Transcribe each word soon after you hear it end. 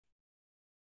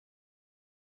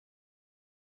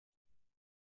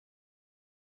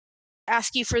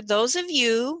ask you, for those of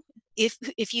you,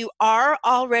 if you are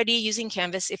already using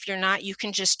Canvas, if you're not, you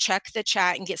can just check the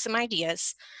chat and get some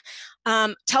ideas.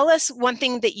 Tell us one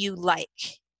thing that you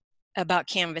like about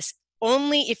Canvas,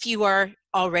 only if you are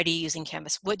already using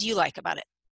Canvas. What do you like about it?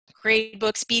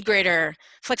 Gradebook, speed grader,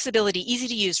 flexibility, easy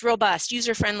to use, robust,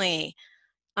 user-friendly.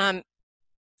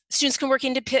 Students can work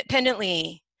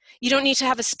independently. You don't need to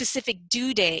have a specific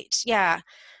due date. Yeah.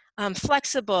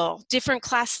 Flexible, different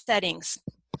class settings,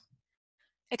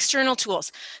 external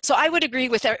tools. So I would agree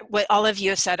with what all of you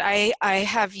have said. I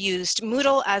have used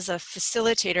Moodle as a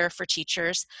facilitator for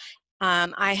teachers.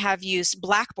 I have used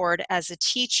Blackboard as a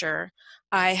teacher.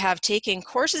 I have taken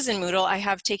courses in Moodle. I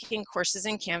have taken courses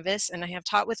in Canvas, and I have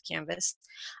taught with Canvas.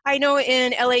 I know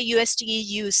in LAUSD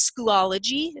you use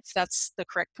Schoology, if that's the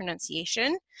correct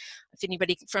pronunciation. If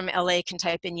anybody from LA can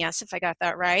type in yes if I got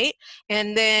that right.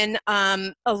 And then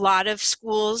a lot of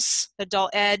schools,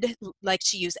 adult ed, like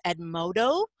to use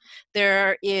Edmodo.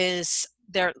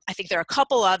 I think there are a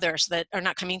couple others that are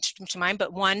not coming to mind,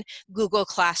 but one, Google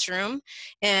Classroom.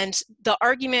 And the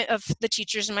argument of the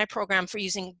teachers in my program for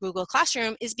using Google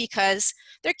Classroom is because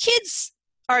their kids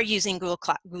are using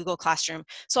Google Classroom.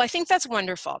 So I think that's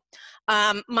wonderful.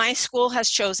 My school has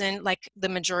chosen, like the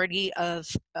majority of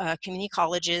community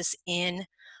colleges in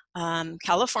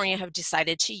California have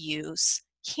decided to use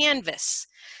Canvas.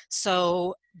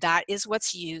 So that is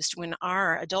what's used when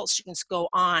our adult students go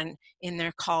on in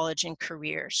their college and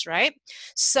careers, right?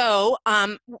 So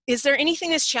is there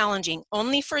anything that's challenging?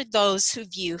 Only for those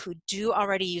of you who do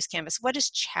already use Canvas. What is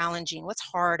challenging? What's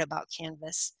hard about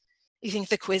Canvas? You think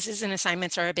the quizzes and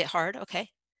assignments are a bit hard? Okay.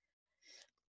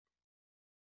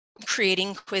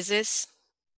 Creating quizzes.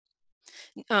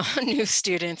 New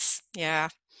students, yeah.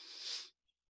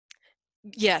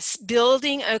 Yes,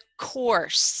 building a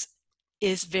course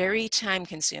is very time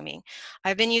consuming.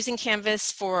 I've been using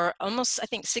Canvas for almost, I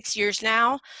think, 6 years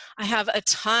now. I have a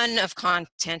ton of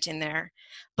content in there,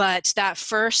 but that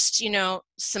first,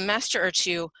 semester or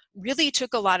two really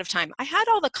took a lot of time. I had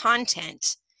all the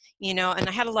content, and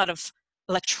I had a lot of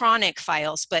electronic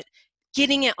files, but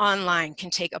getting it online can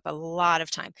take up a lot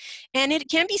of time. And it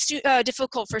can be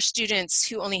difficult for students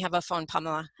who only have a phone.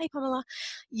 Pamela. Hi, Pamela.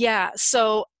 Yeah,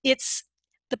 so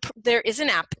there is an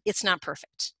app. It's not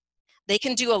perfect. They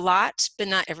can do a lot, but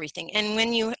not everything. And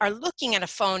when you are looking at a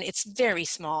phone, it's very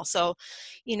small. So,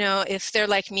 if they're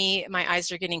like me, my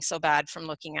eyes are getting so bad from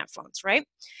looking at phones, right?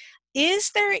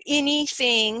 Is there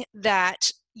anything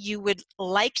that you would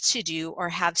like to do or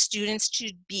have students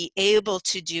to be able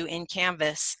to do in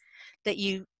Canvas that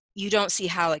you don't see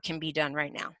how it can be done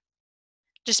right now?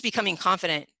 Just becoming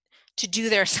confident to do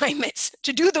their assignments,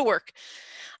 to do the work.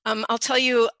 I'll tell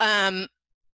you,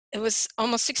 it was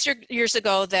almost 6 years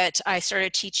ago that I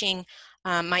started teaching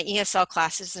my ESL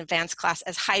classes, an advanced class,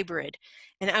 as hybrid.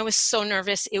 And I was so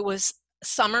nervous. It was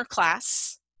summer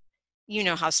class. You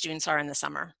know how students are in the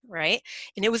summer, right?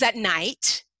 And it was at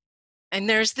night. And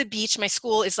there's the beach. My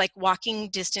school is like walking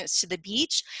distance to the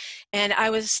beach. And I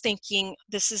was thinking,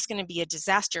 this is going to be a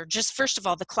disaster. Just first of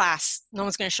all, the class, no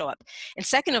one's going to show up. And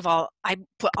second of all, I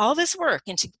put all this work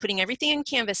into putting everything in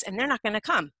Canvas and they're not going to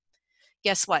come.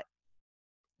 Guess what?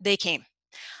 They came.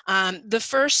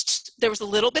 There was a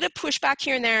little bit of pushback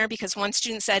here and there because one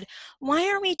student said, why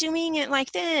are we doing it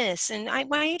like this? And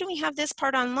why do we have this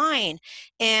part online?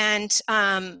 And,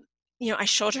 I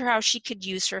showed her how she could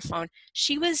use her phone.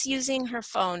 She was using her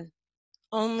phone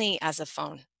only as a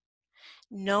phone.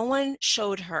 No one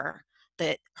showed her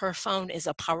that her phone is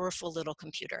a powerful little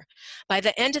computer. By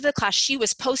the end of the class, she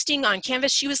was posting on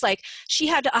Canvas. She was like, she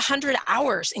had 100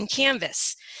 hours in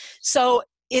Canvas. So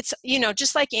it's,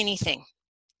 just like anything.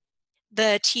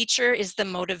 The teacher is the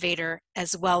motivator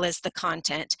as well as the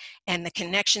content and the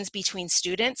connections between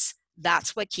students.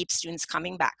 That's what keeps students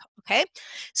coming back, okay?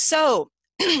 So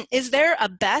is there a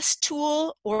best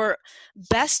tool or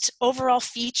best overall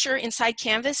feature inside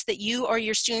Canvas that you or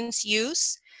your students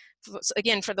use? So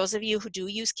again, for those of you who do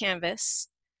use Canvas,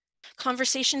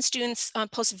 conversation students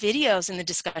post videos in the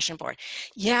discussion board.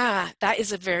 Yeah, that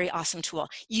is a very awesome tool.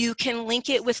 You can link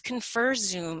it with Confer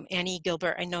Zoom. Annie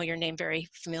Gilbert, I know your name, very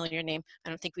familiar name. I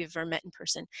don't think we've ever met in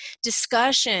person.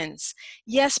 Discussions.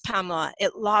 Yes, Pamela,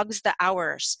 it logs the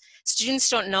hours. Students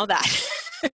don't know that.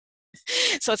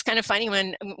 So it's kind of funny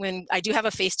when I do have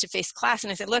a face-to-face class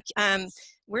and I said, look,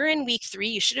 we're in week 3.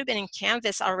 You should have been in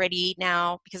Canvas already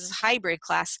now because it's a hybrid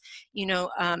class,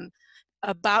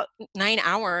 about 9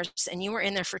 hours and you were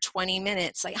in there for 20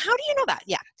 minutes. Like, how do you know that?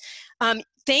 Yeah.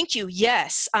 Thank you.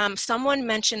 Yes. Someone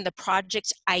mentioned the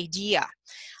project idea.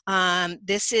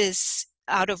 This is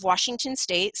out of Washington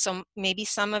State. So maybe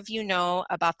some of you know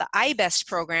about the iBest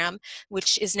program,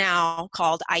 which is now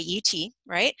called IET,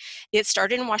 right? It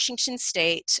started in Washington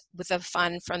State with a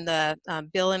fund from the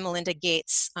Bill and Melinda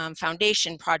Gates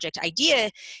Foundation. Project Idea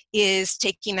is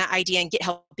taking that idea and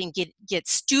helping get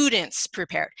students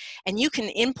prepared. And you can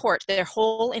import their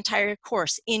whole entire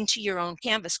course into your own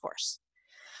Canvas course.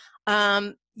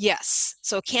 Yes,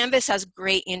 so Canvas has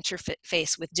great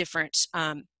interface with different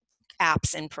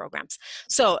apps and programs.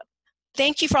 So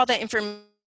thank you for all that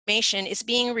information. It's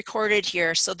being recorded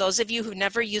here. So those of you who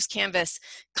never used Canvas,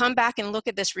 come back and look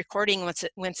at this recording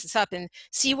once it's up and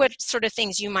see what sort of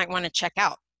things you might want to check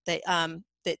out that,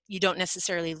 that you don't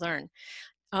necessarily learn.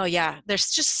 Oh yeah,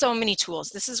 there's just so many tools.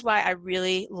 This is why I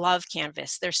really love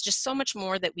Canvas. There's just so much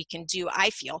more that we can do, I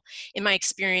feel, in my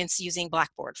experience using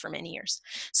Blackboard for many years.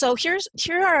 So here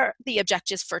are the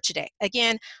objectives for today.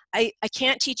 Again, I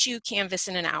can't teach you Canvas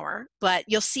in an hour, but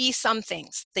you'll see some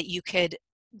things that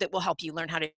will help you learn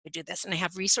how to do this. And I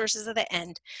have resources at the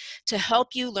end to help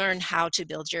you learn how to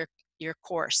build your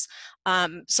course.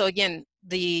 So again,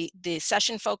 the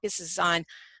session focuses on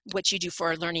what you do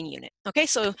for a learning unit. Okay,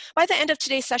 so by the end of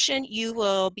today's session, you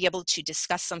will be able to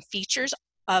discuss some features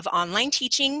of online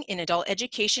teaching in adult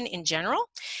education in general,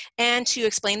 and to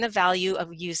explain the value of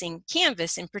using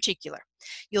Canvas in particular.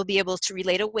 You'll be able to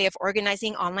relate a way of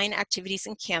organizing online activities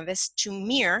in Canvas to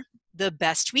mirror the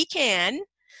best we can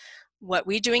what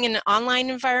we're doing in an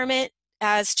online environment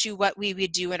as to what we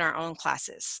would do in our own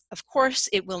classes. Of course,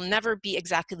 it will never be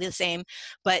exactly the same,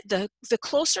 but the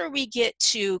closer we get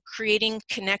to creating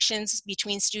connections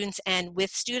between students and with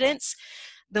students,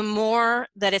 the more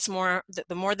that it's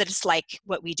like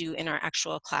what we do in our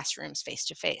actual classrooms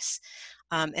face-to-face.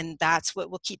 And that's what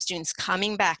will keep students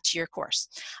coming back to your course.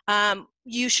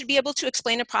 You should be able to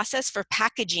explain a process for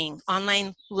packaging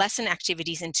online lesson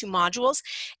activities into modules,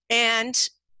 and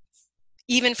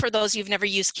even for those who've never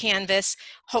used Canvas,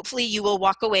 hopefully you will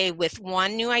walk away with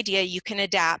one new idea you can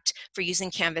adapt for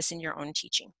using Canvas in your own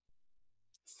teaching.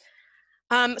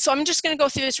 So I'm just going to go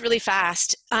through this really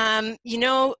fast. You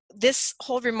know, this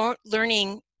whole remote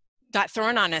learning got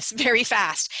thrown on us very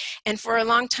fast. And for a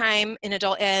long time in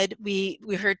adult ed, we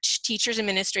heard teachers,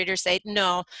 administrators say,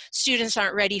 no, students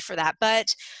aren't ready for that.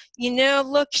 But, you know,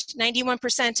 look,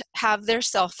 91% have their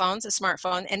cell phones, a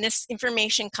smartphone, and this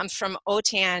information comes from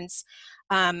OTAN's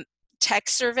tech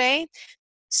survey.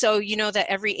 So you know that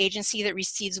every agency that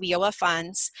receives WIOA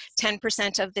funds,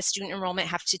 10% of the student enrollment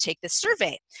have to take this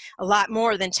survey. A lot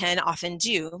more than 10 often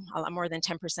do, a lot more than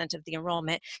 10% of the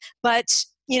enrollment. But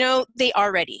you know, they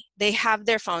are ready. They have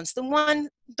their phones. The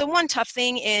one tough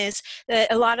thing is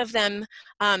that a lot of them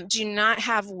do not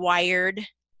have wired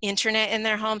internet in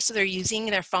their home, so they're using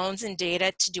their phones and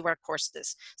data to do our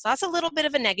courses. So that's a little bit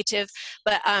of a negative,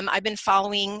 but I've been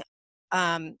following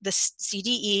the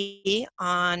CDE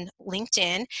on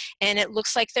LinkedIn, and it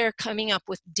looks like they're coming up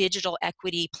with digital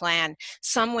equity plan,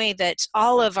 some way that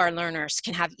all of our learners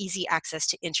can have easy access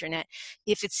to internet.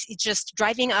 If it's just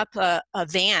driving up a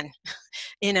van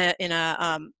in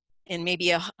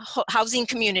maybe a housing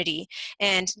community,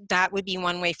 and that would be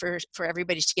one way for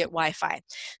everybody to get Wi-Fi.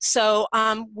 So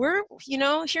we're, you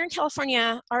know, here in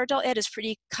California, our adult ed is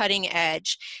pretty cutting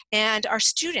edge, and our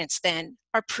students then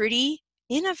are pretty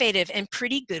innovative and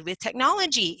pretty good with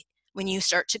technology when you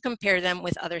start to compare them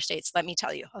with other states, let me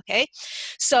tell you, okay?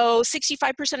 So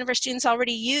 65% of our students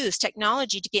already use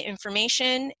technology to get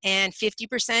information, and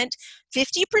 50%,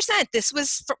 this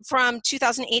was from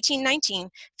 2018-19,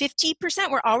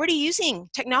 50% were already using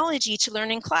technology to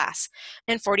learn in class,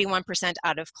 and 41%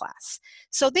 out of class.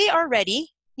 So they are ready.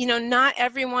 You know, not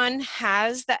everyone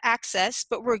has the access,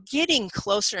 but we're getting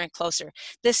closer and closer.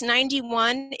 This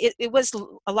 91, it was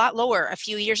a lot lower a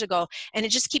few years ago, and it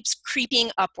just keeps creeping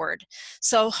upward.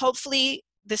 So hopefully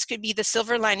this could be the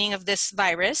silver lining of this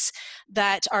virus,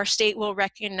 that our state will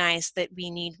recognize that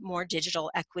we need more digital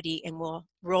equity and will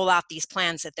roll out these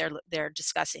plans that they're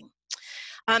discussing.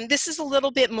 This is a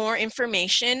little bit more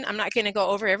information. I'm not going to go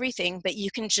over everything, but you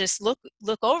can just look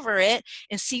over it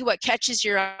and see what catches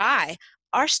your eye.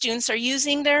 Our students are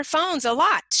using their phones a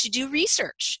lot to do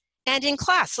research and in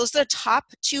class. Those are the top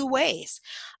two ways.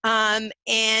 And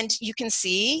you can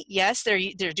see, yes,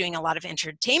 they're doing a lot of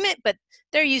entertainment, but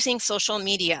they're using social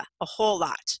media a whole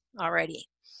lot already.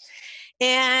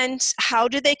 And how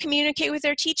do they communicate with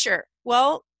their teacher?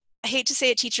 Well, I hate to say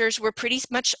it, teachers, we're pretty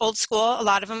much old school. A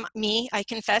lot of them, me, I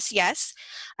confess, yes.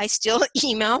 I still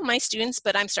email my students,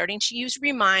 but I'm starting to use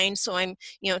Remind. So I'm,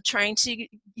 you know, trying to,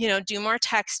 you know, do more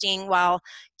texting while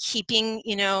keeping,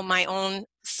 you know, my own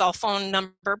cell phone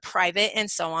number private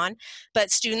and so on. But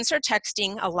students are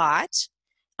texting a lot.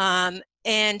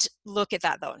 And look at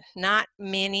that though, not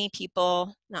many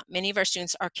people, not many of our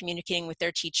students are communicating with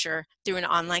their teacher through an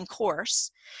online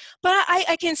course. But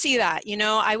I can see that, you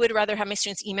know, I would rather have my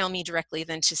students email me directly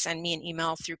than to send me an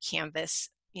email through Canvas,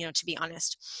 you know, to be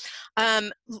honest.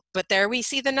 But there we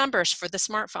see the numbers for the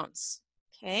smartphones,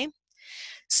 okay?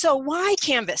 So why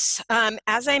Canvas?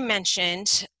 As I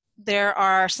mentioned, there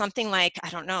are something like, I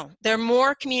don't know, there are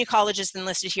more community colleges than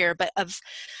listed here, but of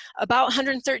about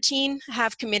 113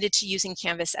 have committed to using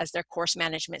Canvas as their course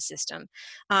management system.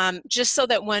 Just so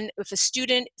that if a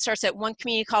student starts at one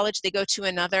community college, they go to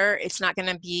another, it's not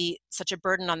going to be such a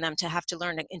burden on them to have to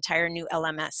learn an entire new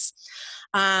LMS.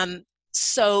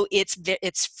 So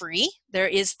it's free. There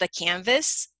is the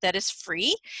Canvas that is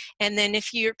free. And then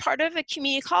if you're part of a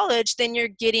community college, then you're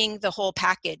getting the whole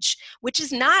package, which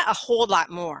is not a whole lot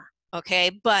more.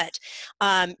 Okay, but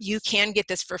you can get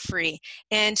this for free.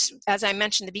 And as I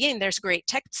mentioned at the beginning, there's great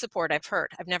tech support, I've heard.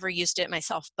 I've never used it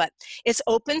myself, but it's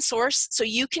open source, so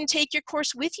you can take your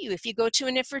course with you if you go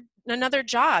to another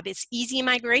job. It's easy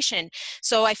migration.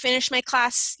 So I finished my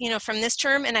class, you know, from this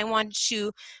term, and I wanted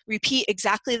to repeat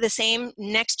exactly the same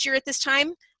next year at this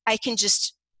time. I can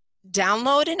just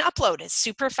download and upload. It's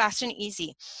super fast and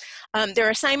easy. There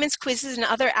are assignments, quizzes, and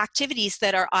other activities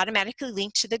that are automatically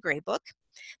linked to the gradebook.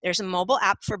 There's a mobile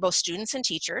app for both students and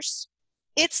teachers.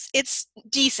 It's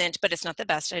decent, but it's not the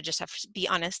best. I just have to be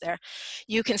honest there.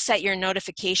 You can set your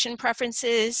notification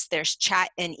preferences. There's chat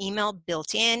and email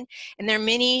built in, and there are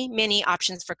many, many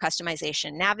options for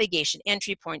customization, navigation,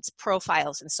 entry points,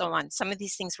 profiles, and so on. Some of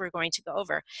these things we're going to go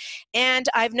over. And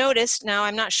I've noticed, now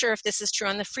I'm not sure if this is true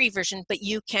on the free version, but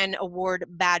you can award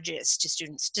badges to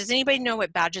students. Does anybody know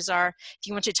what badges are? If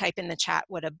you want to type in the chat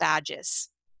what a badge is.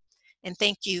 And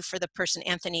thank you for the person,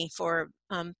 Anthony, for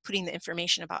putting the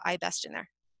information about iBest in there.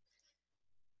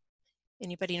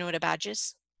 Anybody know what a badge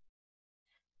is?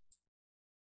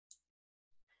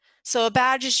 So a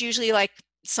badge is usually like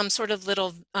some sort of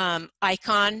little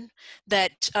icon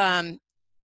that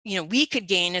you know, we could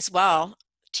gain as well,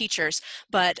 teachers,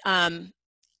 but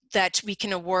that we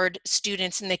can award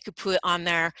students, and they could put on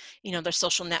their, you know, their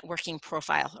social networking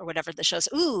profile or whatever that shows,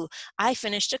 ooh, I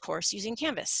finished a course using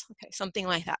Canvas. Okay, something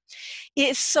like that.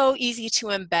 It's so easy to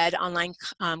embed online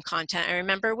content. I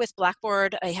remember with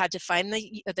Blackboard, I had to find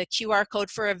the QR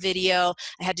code for a video.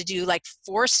 I had to do like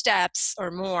 4 steps or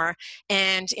more.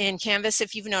 And in Canvas,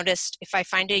 if you've noticed, if I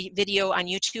find a video on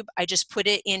YouTube, I just put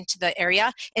it into the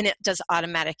area and it does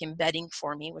automatic embedding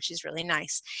for me, which is really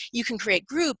nice. You can create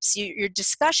groups. Your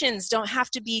discussions don't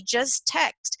have to be just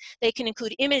text. They can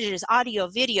include images, audio,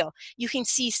 video. You can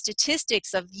see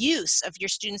statistics of use of your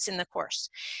students in the course.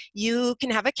 You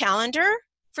can have a calendar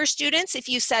for students if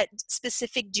you set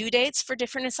specific due dates for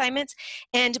different assignments,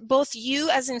 and both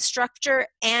you as instructor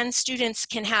and students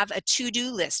can have a to-do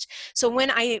list. So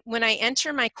when I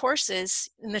enter my courses,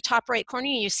 in the top right corner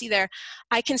you see there,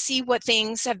 I can see what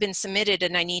things have been submitted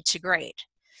and I need to grade.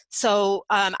 So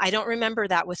I don't remember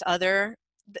that with other,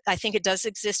 I think it does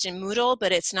exist in Moodle,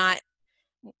 but it's not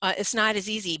as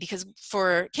easy, because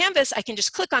for Canvas, I can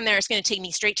just click on there. It's going to take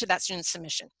me straight to that student's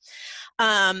submission.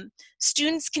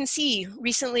 Students can see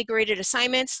recently graded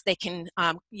assignments. They can,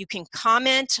 you can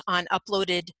comment on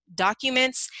uploaded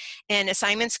documents, and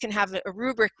assignments can have a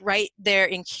rubric right there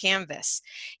in Canvas.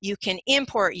 You can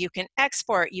import, you can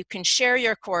export, you can share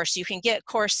your course, you can get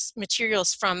course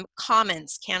materials from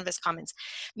Commons, Canvas Commons.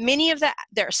 Many of that,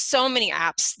 there are so many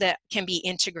apps that can be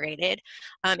integrated,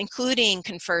 including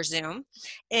Confer Zoom.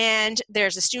 And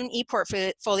there's a student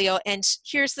e-portfolio, and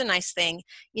here's the nice thing,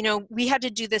 you know, we had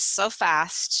to do this so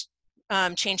fast,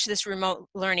 change to this remote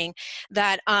learning,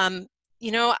 that,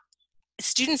 you know,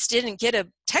 students didn't get a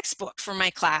textbook for my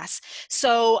class.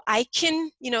 So I can,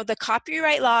 you know, the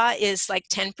copyright law is like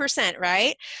 10%,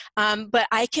 right? But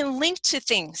I can link to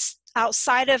things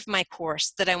outside of my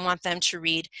course that I want them to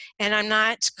read, and I'm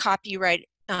not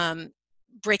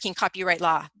breaking copyright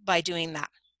law by doing that.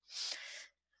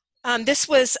 This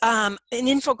was an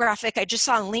infographic I just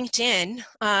saw on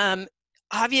LinkedIn.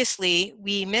 Obviously,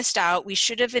 we missed out. We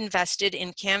should have invested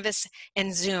in Canvas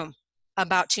and Zoom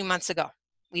about 2 months ago.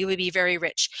 We would be very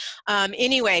rich.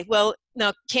 Anyway, well,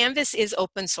 no, Canvas is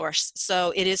open source,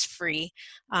 so it is free.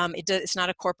 It's not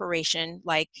a corporation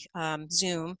like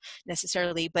Zoom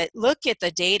necessarily, but look at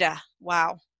the data.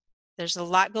 Wow, there's a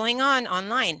lot going on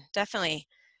online, definitely.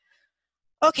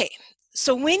 Okay,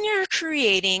 so when you're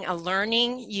creating a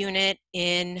learning unit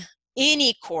in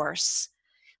any course,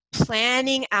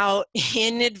 planning out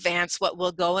in advance what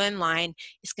will go online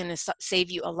is going to save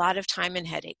you a lot of time and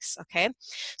headaches, okay?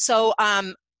 So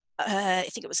I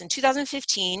think it was in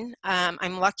 2015,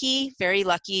 I'm lucky, very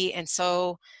lucky, and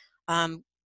so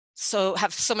so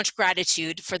have so much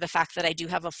gratitude for the fact that I do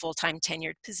have a full-time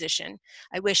tenured position.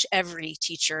 I wish every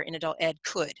teacher in adult ed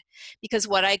could, because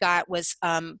what I got was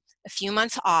a few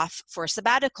months off for a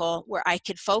sabbatical where I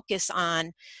could focus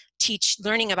on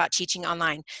learning about teaching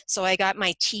online. So I got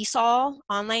my TESOL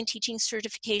online teaching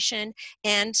certification,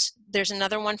 and there's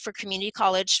another one for community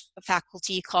college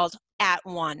faculty called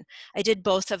 @ONE. I did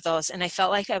both of those, and I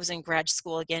felt like I was in grad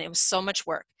school again. It was so much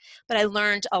work, but I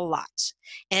learned a lot.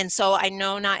 And so I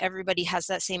know not everybody has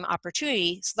that same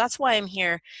opportunity. So that's why I'm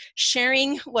here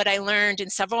sharing what I learned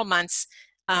in several months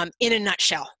in a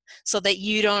nutshell, so that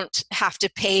you don't have to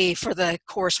pay for the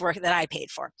coursework that I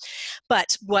paid for.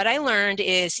 But what I learned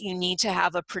is you need to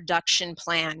have a production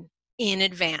plan in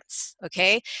advance,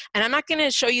 okay? And I'm not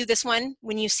gonna show you this one.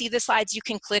 When you see the slides, you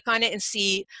can click on it and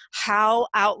see how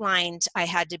outlined I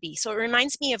had to be. So it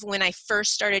reminds me of when I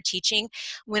first started teaching.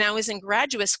 When I was in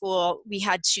graduate school, we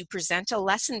had to present a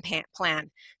lesson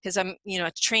plan, because I'm,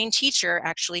 a trained teacher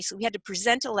actually, so we had to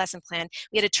present a lesson plan.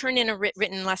 We had to turn in a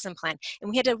written lesson plan,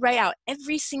 and we had to write out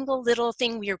every single little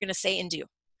thing we were gonna say and do.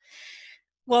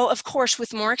 Well, of course,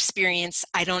 with more experience,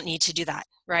 I don't need to do that,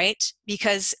 right?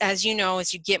 Because as you know,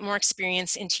 as you get more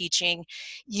experience in teaching,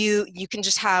 you can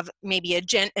just have maybe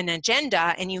an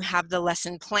agenda, and you have the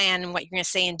lesson plan and what you're going to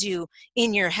say and do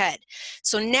in your head.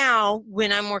 So now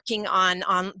when I'm working on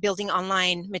building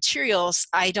online materials,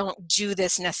 I don't do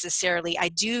this necessarily. I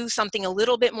do something a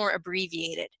little bit more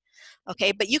abbreviated,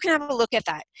 okay? But you can have a look at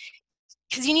that,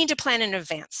 because you need to plan in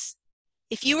advance.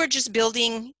 If you were just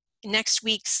building next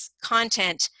week's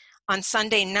content on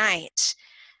Sunday night,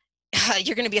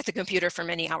 you're going to be at the computer for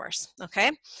many hours, okay?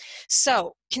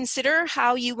 So consider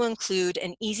how you will include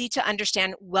an easy to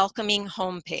understand welcoming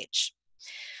homepage.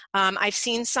 I've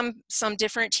seen some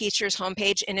different teachers'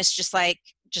 homepage, and it's just like,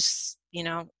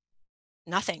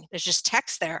 nothing. There's just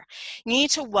text there. You need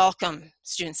to welcome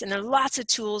students, and there are lots of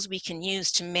tools we can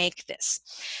use to make this.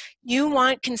 You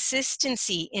want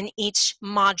consistency in each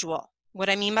module. What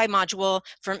I mean by module,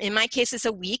 in my case, is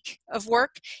a week of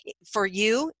work. For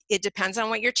you, it depends on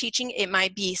what you're teaching. It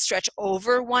might be stretch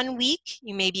over 1 week.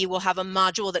 You maybe will have a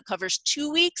module that covers 2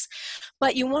 weeks,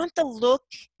 but you want the look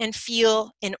and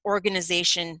feel and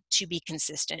organization to be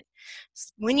consistent.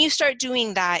 When you start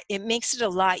doing that, it makes it a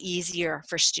lot easier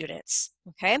for students,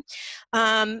 okay?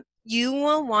 You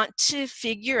will want to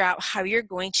figure out how you're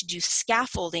going to do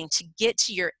scaffolding to get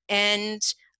to your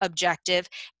end objective,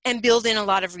 and build in a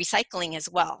lot of recycling as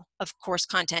well of course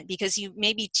content, because you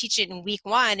maybe teach it in week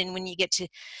 1, and when you get to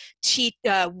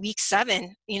week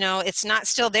 7, it's not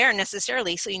still there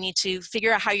necessarily, so you need to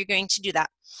figure out how you're going to do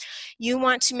that. You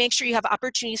want to make sure you have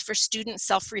opportunities for student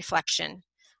self-reflection.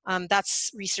 That's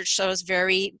research shows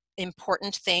very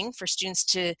important thing for students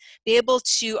to be able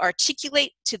to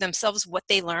articulate to themselves what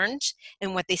they learned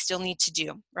and what they still need to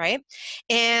do, right?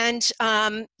 And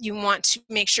you want to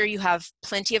make sure you have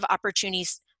plenty of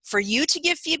opportunities for you to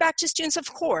give feedback to students,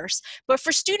 of course, but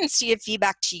for students to give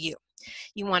feedback to you.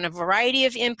 You want a variety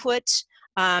of input.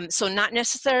 So not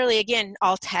necessarily, again,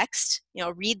 all text,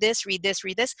 read this, read this,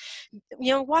 read this,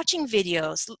 watching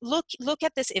videos, look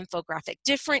at this infographic,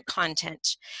 different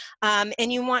content.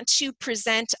 And you want to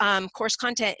present course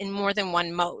content in more than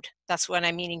one mode. That's what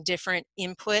I'm meaning, different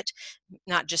input,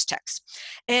 not just text.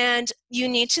 And you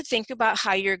need to think about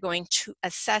how you're going to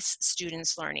assess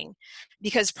students' learning,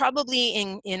 because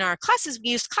probably in our classes, we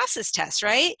used classes tests,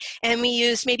 right? And we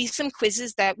used maybe some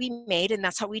quizzes that we made, and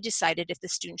that's how we decided if the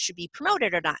student should be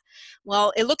promoted or not.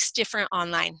 Well, it looks different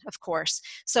online, of course.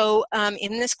 So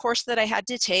in this course that I had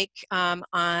to take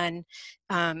on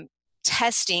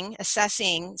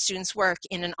assessing students' work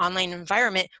in an online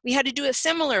environment, we had to do a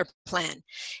similar plan.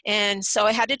 And so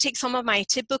I had to take some of my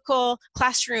typical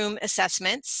classroom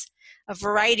assessments, a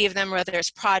variety of them, whether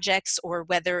it's projects or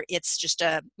whether it's just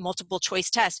a multiple choice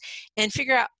test, and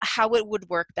figure out how it would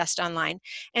work best online.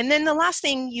 And then the last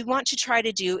thing you want to try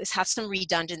to do is have some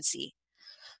redundancy.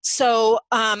 So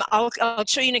I'll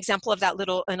show you an example of that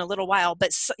in a little while,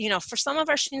 but for some of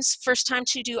our students, first time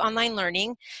to do online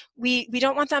learning, we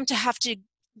don't want them to have to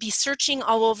be searching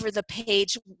all over the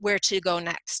page where to go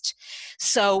next.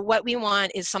 So what we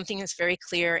want is something that's very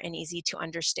clear and easy to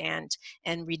understand,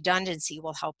 and redundancy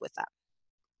will help with that.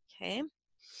 Okay.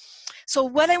 So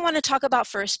what I want to talk about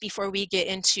first before we get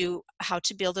into how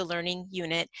to build a learning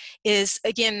unit is,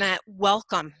 again, that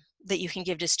welcome that you can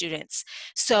give to students.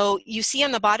 So you see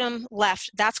on the bottom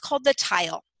left, that's called the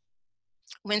tile.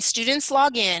 When students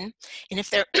log in, and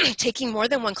if they're taking more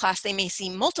than one class, they may see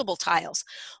multiple tiles.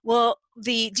 Well,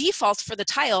 the default for the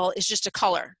tile is just a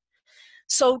color.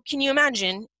 So can you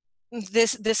imagine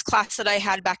this class that I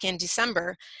had back in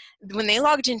December, when they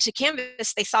logged into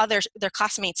Canvas, they saw their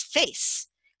classmate's face.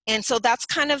 And so that's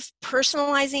kind of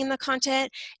personalizing the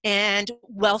content and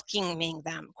welcoming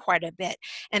them quite a bit.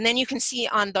 And then you can see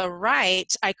on the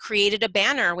right, I created a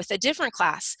banner with a different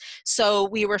class. So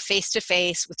we were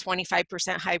face-to-face with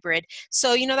 25% hybrid.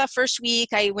 So, you know, that first week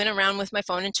I went around with my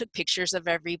phone and took pictures of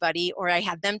everybody, or I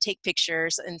had them take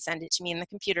pictures and send it to me in the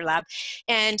computer lab.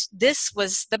 And this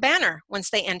was the banner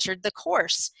once they entered the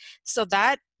course. So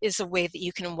that is a way that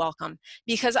you can welcome,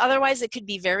 because otherwise it could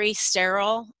be very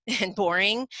sterile and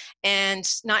boring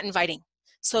and not inviting.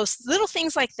 So little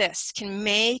things like this can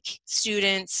make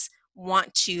students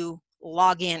want to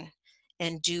log in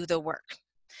and do the work.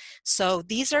 So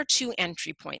these are 2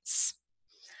 entry points.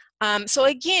 So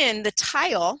again, the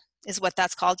tile is what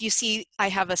that's called. You see I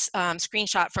have a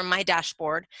screenshot from my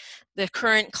dashboard. The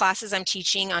current classes I'm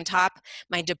teaching on top.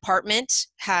 My department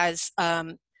has a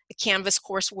Canvas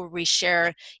course where we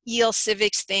share EL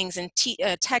civics things and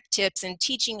tech tips and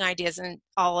teaching ideas and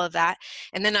all of that.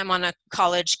 And then I'm on a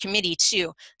college committee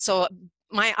too. So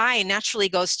my eye naturally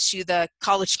goes to the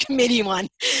college committee one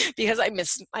because I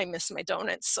miss my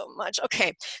donuts so much.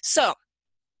 Okay, so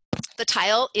the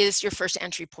tile is your first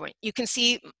entry point. You can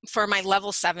see for my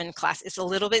level 7 class, it's a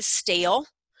little bit stale,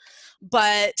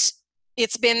 but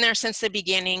it's been there since the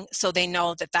beginning, so they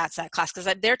know that that's that class,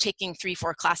 because they're taking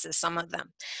 3-4 classes, some of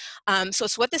them. So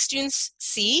it's what the students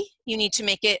see. You need to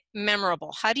make it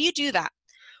memorable. How do you do that?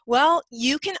 Well,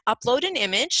 you can upload an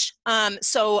image.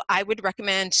 So I would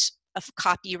recommend a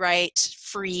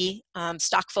copyright-free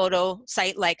stock photo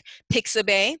site like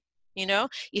Pixabay. You know,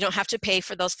 you don't have to pay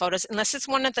for those photos unless it's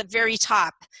one at the very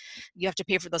top. You have to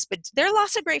pay for those, but there are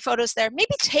lots of great photos there.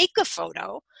 Maybe take a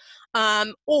photo,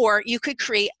 or you could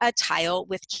create a tile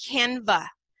with Canva.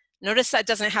 Notice that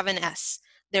doesn't have an S.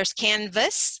 There's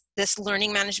Canvas, this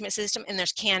learning management system, and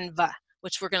there's Canva,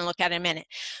 which we're going to look at in a minute.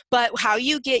 But how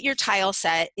you get your tile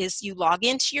set is you log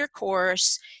into your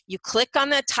course, you click on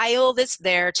the tile that's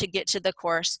there to get to the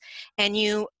course, and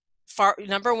you,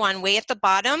 number one, way at the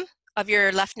bottom of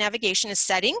your left navigation is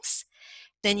settings.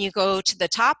 Then you go to the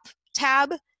top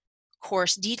tab,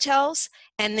 course details,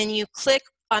 and then you click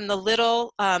on the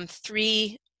little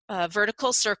 3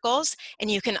 vertical circles, and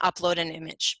you can upload an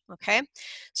image. Okay,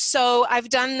 so I've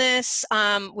done this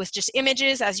with just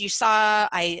images. As you saw,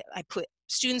 I put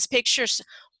students' pictures,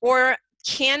 or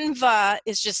Canva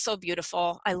is just so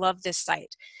beautiful. I love this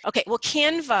site. Okay, well,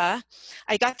 Canva,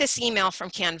 I got this email from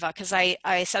Canva because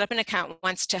I set up an account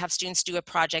once to have students do a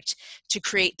project to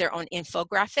create their own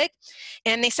infographic.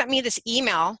 And they sent me this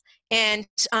email, and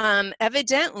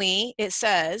evidently it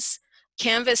says,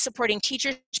 Canva is supporting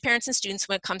teachers, parents, and students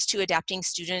when it comes to adapting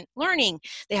student learning.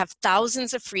 They have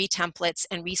thousands of free templates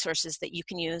and resources that you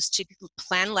can use to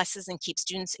plan lessons and keep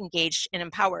students engaged and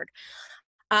empowered.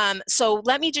 So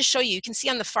let me just show you. You can see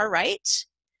on the far right,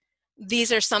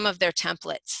 these are some of their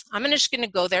templates. I'm just going to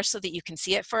go there so that you can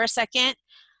see it for a second.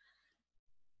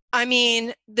 I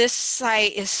mean, this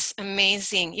site is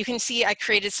amazing. You can see I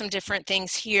created some different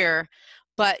things here,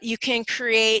 but you can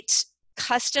create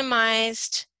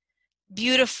customized,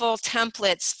 beautiful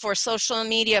templates for social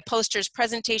media, posters,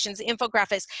 presentations,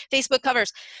 infographics, Facebook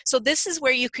covers. So this is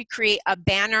where you could create a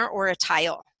banner or a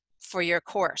tile for your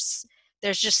course.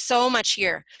 There's just so much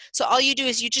here. So all you do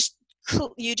is you just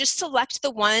select the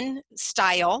one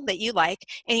style that you like,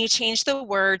 and you change the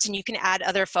words, and you can add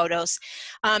other photos.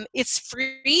 It's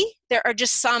free. There are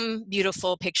just some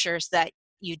beautiful pictures that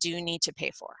you do need to pay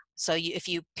for. So if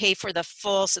you pay for the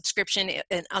full subscription,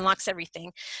 it unlocks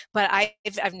everything. But I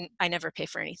never pay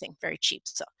for anything, very cheap.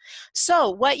 So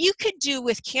what you could do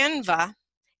with Canva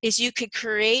is you could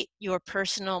create your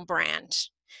personal brand.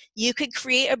 You could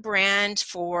create a brand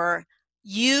for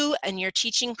you and your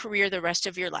teaching career the rest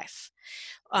of your life.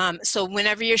 So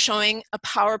whenever you're showing a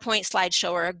PowerPoint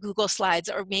slideshow or a Google Slides,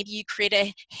 or maybe you create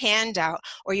a handout,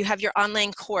 or you have your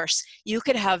online course, you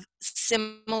could have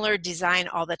similar design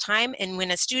all the time. And when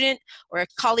a student or a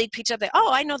colleague picks up, oh,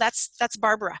 I know that's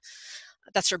Barbara.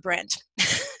 That's her brand.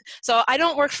 So I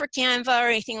don't work for Canva or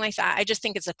anything like that. I just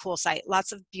think it's a cool site.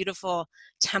 Lots of beautiful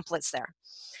templates there.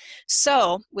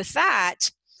 So with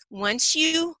that, once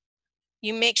you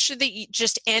make sure that you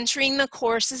just entering the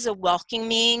course is a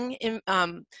welcoming,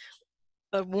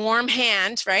 a warm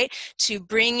hand, right, to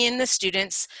bring in the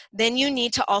students. Then you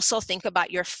need to also think about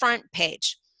your front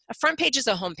page. A front page is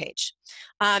a home page.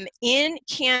 In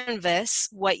Canvas,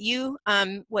 what you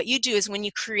do is when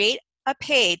you create a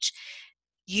page,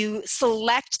 you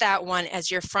select that one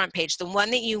as your front page, the one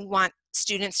that you want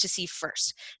students to see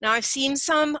first. Now I've seen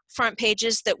some front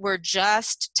pages that were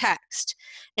just text,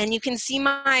 and you can see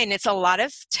mine, it's a lot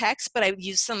of text, but I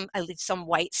leave some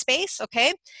white space,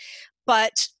 okay?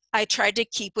 But I tried to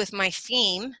keep with my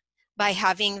theme by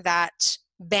having that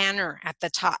banner at the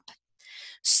top.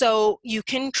 So you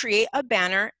can create a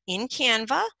banner in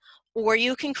Canva, or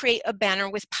you can create a banner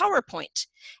with PowerPoint.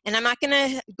 And I'm not going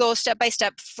to go step by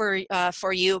step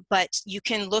for you, but you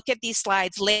can look at these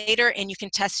slides later and you can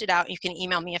test it out. You can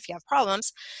email me if you have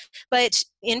problems. But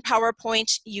in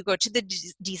PowerPoint, you go to the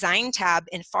design tab,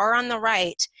 and far on the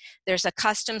right, there's a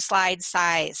custom slide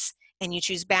size, and you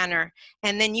choose banner.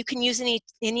 And then you can use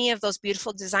any of those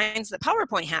beautiful designs that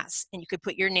PowerPoint has. And you could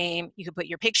put your name, you could put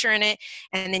your picture in it,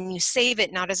 and then you save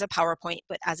it not as a PowerPoint,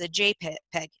 but as a JPEG,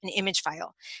 an image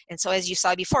file. And so as you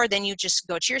saw before, then you just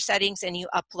go to your settings and you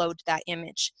upload that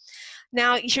image.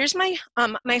 Now, here's my,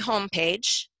 my home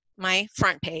page, my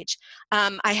front page.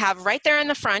 I have right there in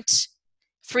the front,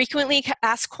 frequently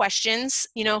asked questions,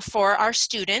 for our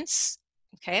students,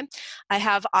 okay? I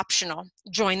have optional,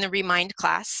 join the Remind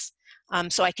class.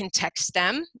 So I can text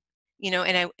them,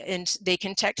 and they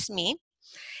can text me.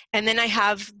 And then I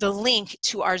have the link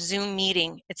to our Zoom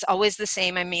meeting. It's always the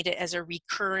same. I made it as a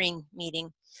recurring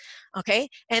meeting. Okay.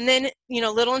 And then,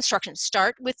 little instructions.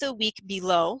 Start with the week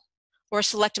below, or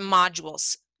select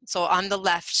modules. So on the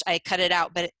left, I cut it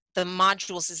out, but the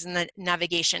modules is in the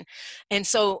navigation. And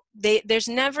so there's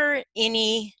never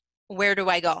any, where do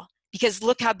I go? Because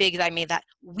look how big I made that.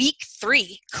 Week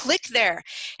 3, click there.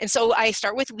 And so I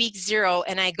start with week 0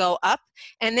 and I go up.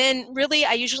 And then really,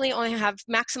 I usually only have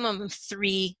maximum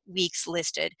 3 weeks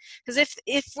listed. Because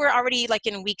if we're already like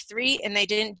in week 3 and they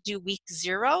didn't do week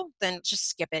 0, then just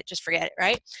skip it, just forget it,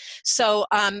 right? So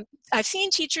I've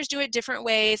seen teachers do it different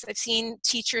ways. I've seen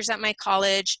teachers at my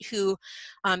college who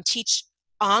teach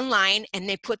online, and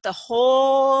they put the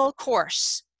whole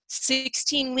course,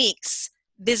 16 weeks,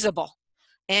 visible.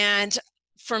 And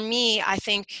for me, I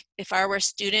think if I were a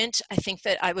student, I think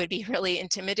that I would be really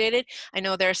intimidated. I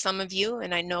know there are some of you,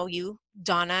 and I know you,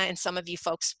 Donna, and some of you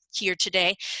folks here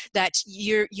today, that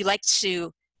you like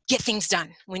to get things done.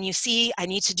 When you see, I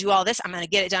need to do all this, I'm going to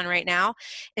get it done right now.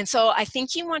 And so I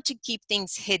think you want to keep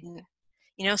things hidden.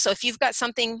 So if you've got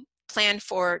something planned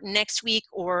for next week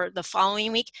or the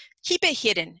following week, keep it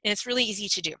hidden, and it's really easy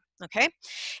to do, okay?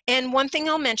 And one thing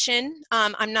I'll mention,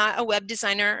 I'm not a web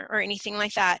designer or anything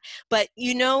like that, but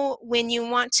when you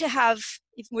want to have,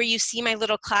 where you see my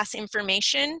little class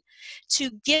information, to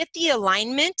get the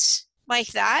alignment like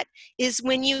that is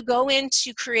when you go in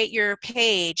to create your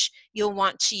page, you'll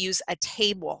want to use a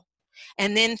table,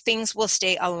 and then things will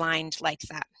stay aligned like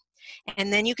that.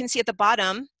 And then you can see at the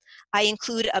bottom, I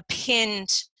include a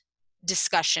pinned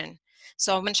discussion.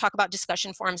 So I'm going to talk about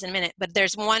discussion forums in a minute, but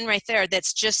there's one right there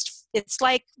that's just, it's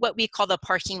like what we call the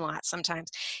parking lot sometimes.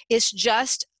 It's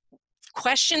just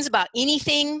questions about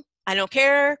anything. I don't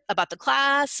care about the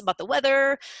class, about the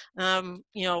weather,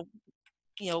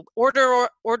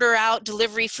 order out,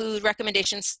 delivery, food,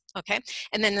 recommendations, okay?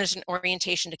 And then there's an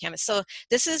orientation to Canvas. So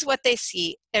this is what they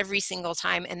see every single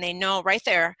time, and they know right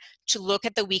there to look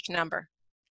at the week number,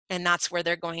 and that's where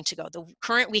they're going to go. The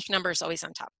current week number is always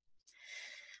on top.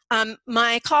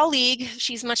 My colleague,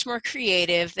 she's much more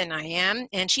creative than I am,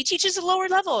 and she teaches a lower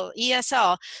level,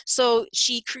 ESL. So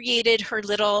she created her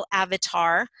little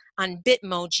avatar on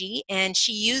Bitmoji, and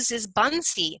she uses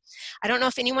Bunsy. I don't know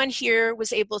if anyone here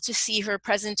was able to see her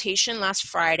presentation last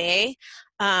Friday.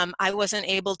 I wasn't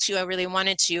able to, I really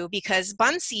wanted to, because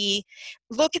Bunsy,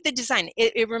 look at the design.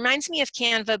 It reminds me of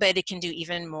Canva, but it can do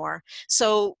even more.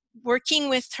 So working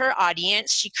with her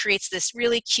audience, she creates this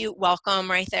really cute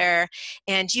welcome right there.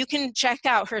 And you can check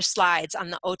out her slides on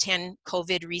the OTAN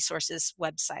COVID resources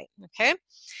website, okay?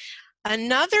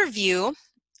 Another view,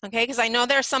 okay, because I know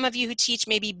there are some of you who teach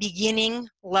maybe beginning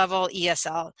level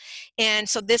ESL. And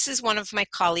so this is one of my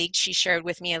colleagues. She shared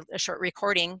with me a short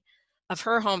recording of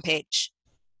her homepage.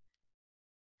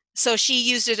 So she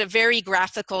used a very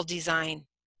graphical design.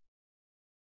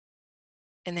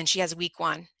 And then she has week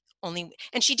 1.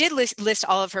 And she did list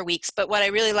all of her weeks, but what I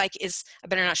really like is, I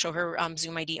better not show her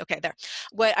Zoom ID. Okay, there.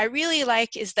 What I really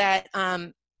like is that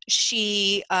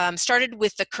she started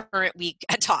with the current week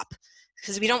at top,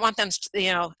 because we don't want them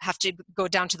to, have to go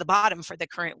down to the bottom for the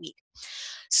current week.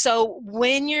 So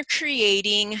when you're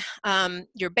creating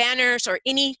your banners or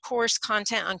any course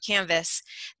content on Canvas,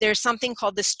 there's something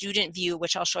called the student view,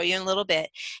 which I'll show you in a little bit.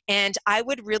 And I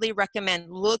would really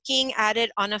recommend looking at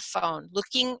it on a phone,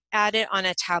 looking at it on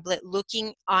a tablet,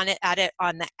 looking at it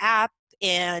on the app,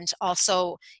 and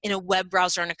also in a web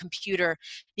browser on a computer,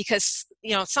 because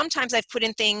sometimes I've put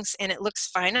in things and it looks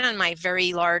fine on my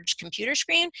very large computer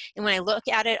screen, and when I look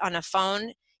at it on a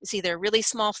phone, it's either a really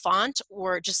small font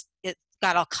or just it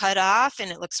got all cut off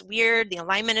and it looks weird, the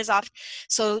alignment is off.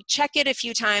 So check it a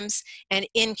few times, and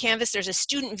in Canvas there's a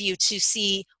student view to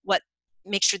see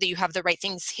make sure that you have the right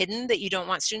things hidden that you don't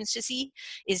want students to see,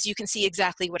 is you can see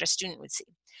exactly what a student would see.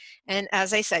 And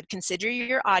as I said, consider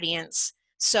your audience.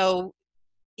 So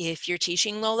if you're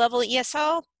teaching low-level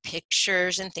ESL,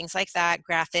 pictures and things like that,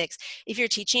 graphics. If you're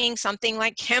teaching something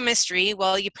like chemistry,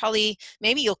 well,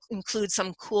 maybe you'll include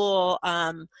some cool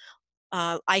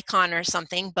icon or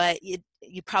something, but you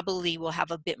probably will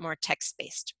have a bit more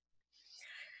text-based.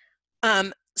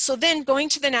 So then going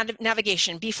to the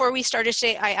navigation, before we started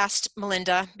today, I asked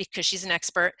Melinda, because she's an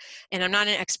expert, and I'm not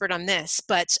an expert on this,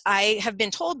 but I have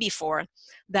been told before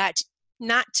that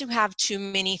not to have too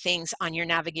many things on your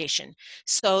navigation.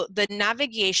 So the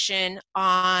navigation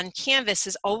on Canvas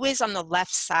is always on the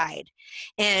left side,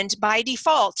 and by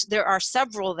default, there are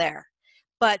several there.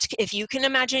 But if you can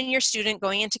imagine your student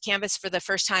going into Canvas for the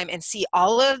first time and see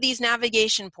all of these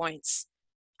navigation points,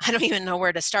 I don't even know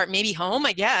where to start. Maybe home,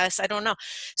 I guess. I don't know.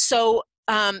 So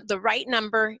the right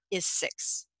number is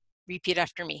 6. Repeat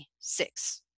after me.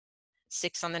 6.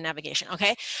 6 on the navigation.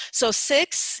 Okay. So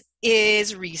 6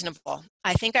 is reasonable.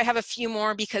 I think I have a few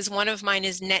more because one of mine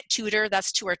is Net Tutor.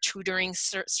 That's to our tutoring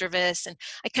service. And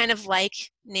I kind of like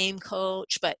Name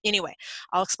Coach. But anyway,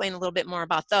 I'll explain a little bit more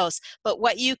about those. But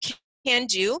what you can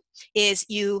do is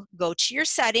you go to your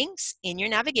settings in your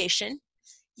navigation.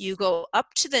 You go up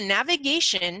to the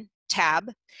navigation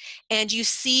tab, and you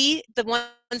see the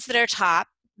ones that are top,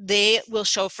 they will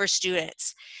show for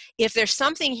students. If there's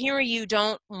something here you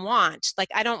don't want, like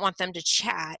I don't want them to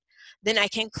chat, then I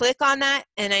can click on that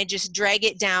and I just drag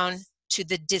it down to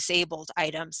the disabled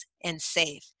items and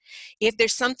save. If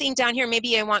there's something down here,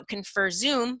 maybe I want Confer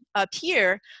Zoom up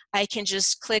here, I can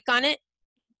just click on it,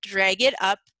 drag it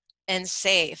up, and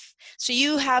save. So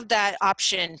you have that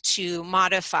option to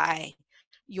modify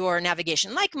your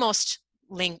navigation, like most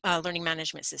learning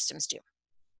management systems do.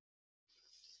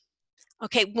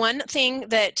 Okay, one thing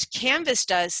that Canvas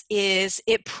does is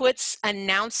it puts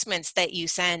announcements that you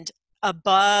send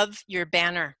above your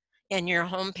banner and your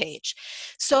homepage.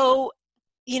 So,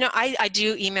 I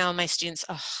do email my students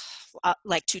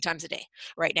like 2 times a day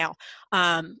right now.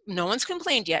 No one's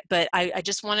complained yet, but I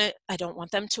don't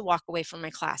want them to walk away from my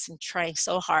class. I'm trying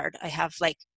so hard. I have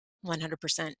like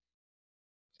 100%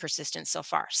 persistence so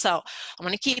far. So I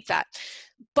want to keep that.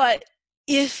 But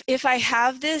if I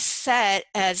have this set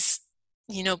as,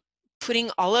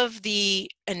 putting all of the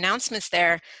announcements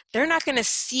there, they're not going to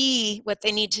see what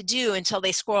they need to do until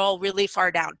they scroll really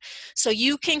far down. So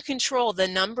you can control the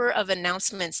number of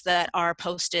announcements that are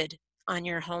posted on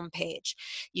your home page.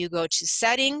 You go to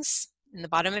Settings in the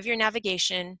bottom of your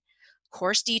navigation,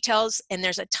 Course Details, and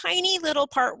there's a tiny little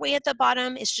part way at the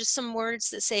bottom. It's just some words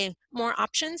that say More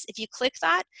Options. If you click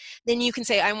that, then you can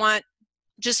say, I want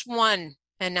just 1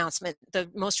 announcement, the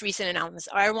most recent announcements.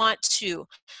 I want 2.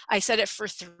 I set it for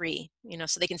 3,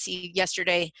 so they can see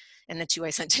yesterday and the 2 I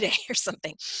sent today or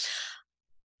something.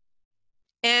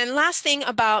 And last thing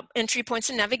about entry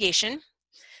points in navigation.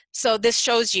 So this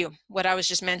shows you what I was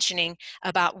just mentioning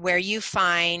about where you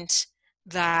find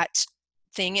that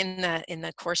thing in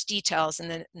the course details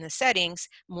and in the settings,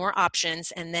 More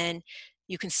Options, and then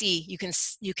you can see you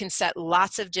can set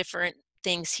lots of different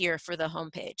things here for the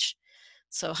homepage.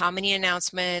 So how many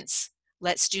announcements,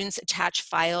 let students attach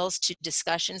files to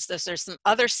discussions. There's some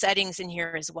other settings in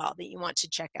here as well that you want to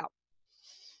check out.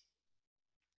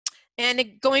 And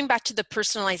going back to the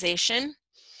personalization,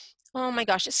 oh my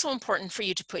gosh, it's so important for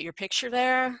you to put your picture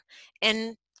there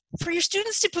and for your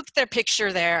students to put their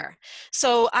picture there.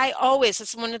 So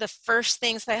it's one of the first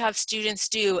things I have students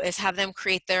do is have them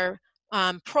create their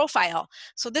profile.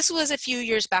 So this was a few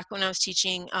years back when I was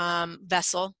teaching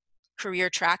Vessel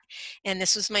career track, and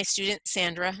this was my student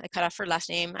Sandra. I cut off her last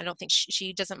name. I don't think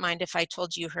she doesn't mind if I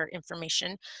told you her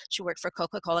information. She worked for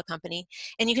Coca-Cola Company,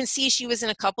 and you can see she was in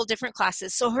a couple different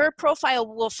classes, so her profile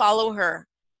will follow her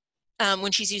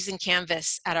when she's using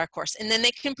Canvas at our course. And then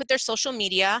they can put their social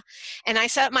media, and I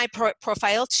set up my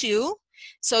profile too.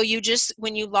 So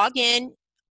when you log in,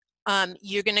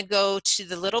 you're gonna go to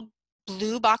the little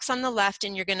blue box on the left,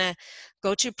 and you're gonna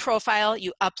go to profile,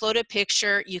 you upload a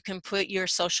picture, you can put your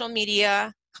social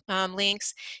media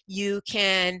links, you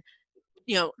can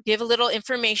give a little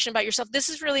information about yourself. This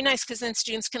is really nice because then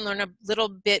students can learn a little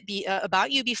bit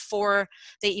about you before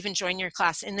they even join your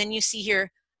class. And then you see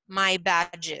here, My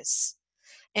Badges.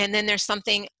 And then there's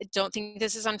something, don't think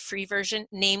this is on free version,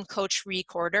 Name Coach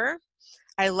Recorder.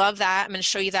 I love that. I'm going to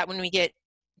show you that when we get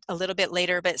a little bit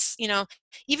later, but you know,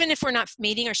 even if we're not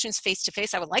meeting our students face to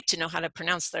face, I would like to know how to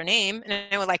pronounce their name, and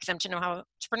I would like them to know how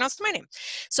to pronounce my name.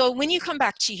 So when you come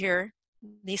back to here,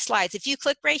 these slides, if you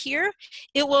click right here,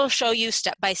 it will show you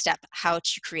step by step how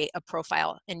to create a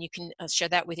profile, and you can share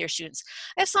that with your students.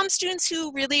 I have some students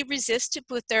who really resist to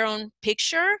put their own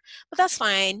picture, but that's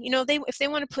fine. You know, if they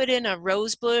want to put in a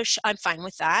rose bush, I'm fine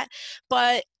with that.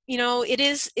 But you know, it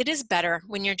is better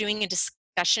when you're doing a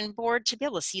discussion board to be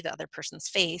able to see the other person's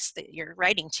face that you're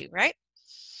writing to, right?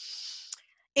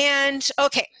 And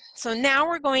okay, so now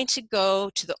we're going to go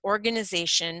to the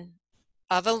organization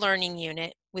of a learning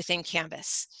unit within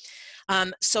Canvas.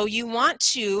 So you want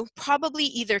to probably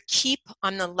either keep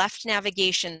on the left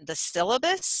navigation the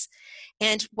syllabus,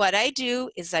 and what I do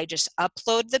is I just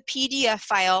upload the PDF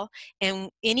file, and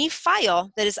any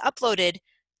file that is uploaded,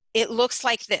 it looks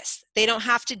like this. They don't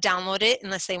have to download it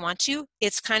unless they want to.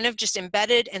 It's kind of just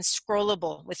embedded and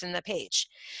scrollable within the page.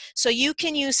 So you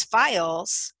can use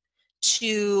files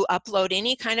to upload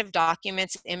any kind of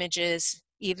documents, images,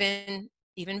 even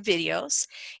videos.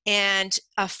 And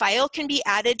a file can be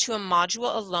added to a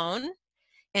module alone,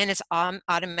 and it's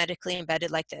automatically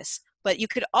embedded like this. But you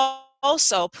could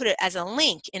also put it as a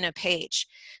link in a page.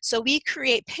 So we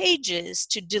create pages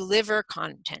to deliver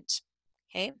content,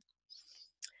 okay?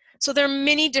 So there are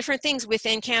many different things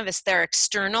within Canvas. There are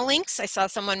external links. I saw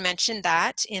someone mention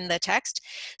that in the text.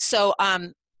 So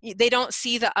they don't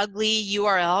see the ugly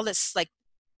URL that's like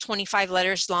 25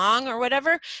 letters long or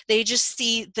whatever. They just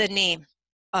see the name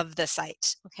of the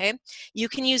site, okay? You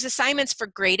can use assignments for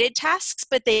graded tasks,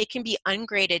 but they can be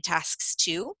ungraded tasks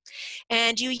too.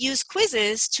 And you use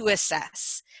quizzes to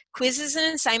assess. Quizzes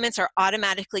and assignments are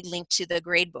automatically linked to the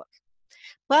gradebook.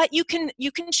 But you can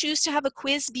choose to have a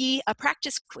quiz be a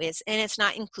practice quiz, and it's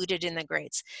not included in the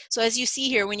grades. So as you see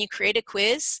here, when you create a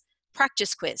quiz,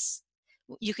 practice quiz,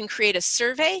 you can create a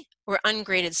survey or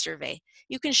ungraded survey.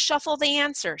 You can shuffle the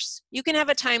answers. You can have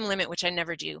a time limit, which I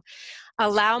never do.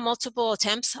 Allow multiple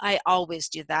attempts. I always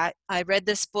do that. I read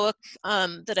this book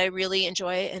that I really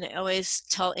enjoy, and I always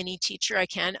tell any teacher I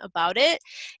can about it.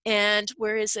 And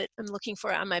where is it? I'm looking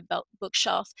for it on my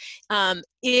bookshelf.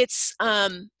 It's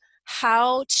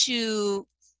how to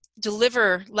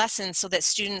deliver lessons so that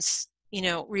students, you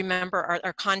know, remember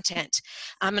our content.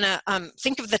 I'm gonna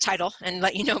think of the title and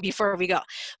let you know before we go.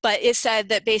 But it said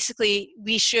that basically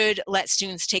we should let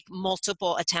students take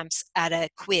multiple attempts at a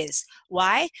quiz.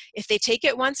 Why? If they take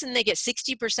it once and they get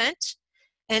 60%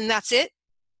 and that's it,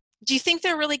 do you think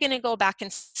they're really gonna go back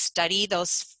and study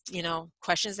those, you know,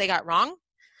 questions they got wrong?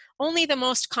 Only the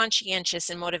most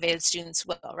conscientious and motivated students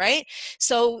will, right?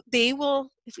 So they will,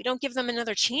 if we don't give them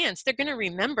another chance, they're gonna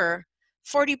remember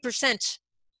 40%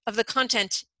 of the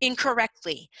content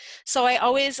incorrectly. So I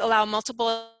always allow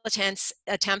multiple attempts,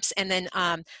 and then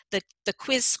the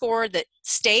quiz score that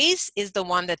stays is the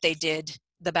one that they did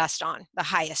the best on, the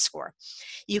highest score.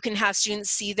 You can have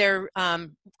students see their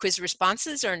quiz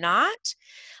responses or not.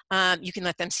 You can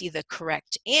let them see the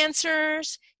correct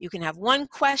answers. You can have one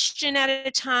question at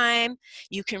a time.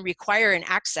 You can require an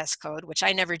access code, which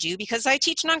I never do because I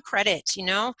teach non-credit, you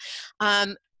know,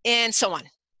 and so on.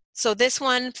 So this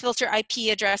one, filter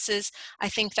IP addresses, I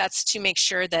think that's to make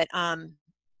sure that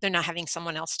they're not having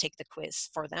someone else take the quiz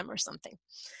for them or something.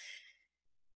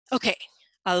 Okay,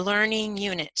 a learning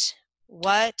unit.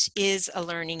 What is a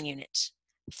learning unit?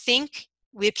 Think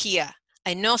WIPIA.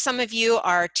 I know some of you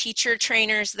are teacher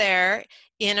trainers there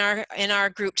in our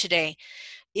group today.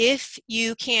 If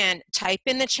you can, type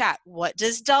in the chat, what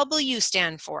does W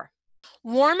stand for?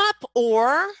 Warm up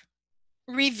or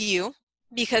review,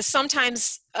 because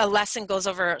sometimes a lesson goes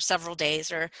over several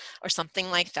days or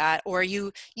something like that, or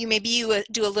you maybe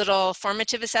do a little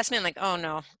formative assessment like, oh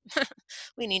no,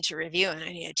 we need to review and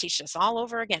I need to teach this all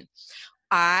over again.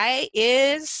 I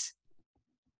is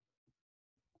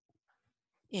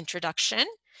introduction.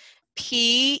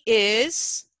 P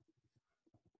is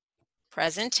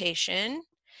presentation.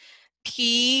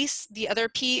 The other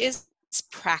P is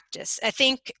practice. I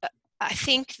think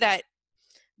that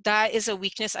is a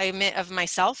weakness I admit of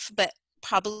myself, but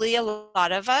probably a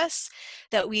lot of us,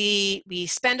 that we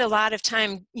spend a lot of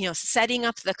time, you know, setting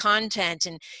up the content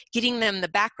and getting them the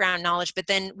background knowledge, but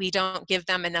then we don't give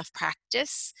them enough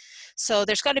practice. So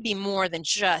there's got to be more than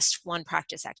just one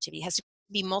practice activity. It has to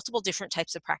be multiple different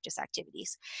types of practice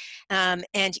activities.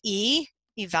 And E,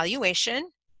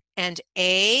 evaluation, and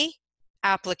A,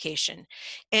 application.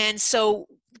 And so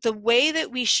the way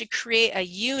that we should create a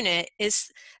unit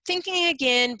is thinking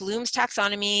again, Bloom's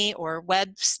taxonomy or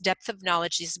Webb's depth of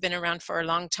knowledge. These have been around for a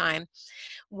long time.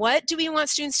 What do we want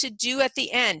students to do at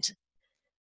the end?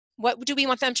 What do we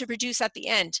want them to produce at the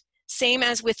end? Same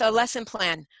as with a lesson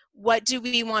plan. What do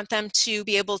we want them to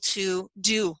be able to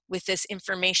do with this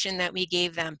information that we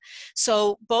gave them?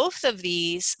 So both of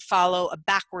these follow a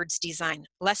backwards design,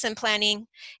 lesson planning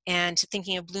and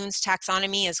thinking of Bloom's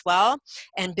taxonomy as well,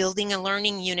 and building a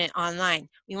learning unit online.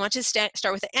 We want to start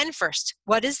with the end first.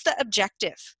 What is the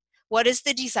objective? What is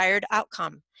the desired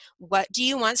outcome? What do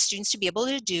you want students to be able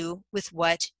to do with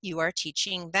what you are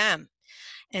teaching them?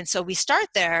 And so we start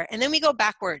there, and then we go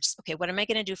backwards. Okay, what am I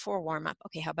going to do for a warm-up?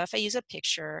 Okay, how about if I use a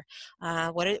picture?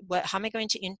 How am I going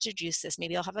to introduce this?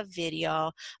 Maybe I'll have a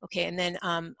video. Okay, and then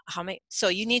so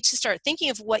you need to start thinking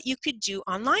of what you could do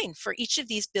online for each of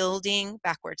these building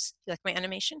backwards. You like my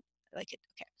animation? I like it.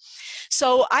 Okay.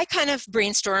 So I kind of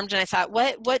brainstormed and I thought,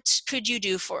 what could you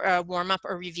do for a warm-up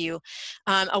or review?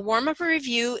 A warm-up or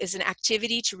review is an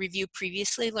activity to review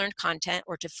previously learned content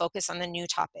or to focus on the new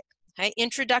topic. Okay?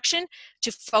 Introduction,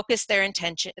 to focus their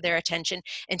attention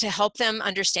and to help them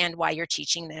understand why you're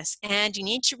teaching this. And you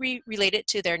need to relate it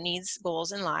to their needs,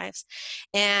 goals, and lives.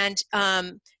 And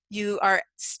you are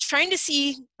trying to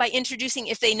see by introducing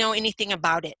if they know anything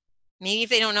about it. Maybe if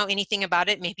they don't know anything about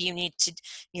it, maybe you need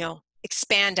to,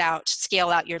 expand out, scale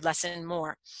out your lesson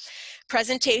more.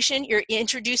 Presentation, you're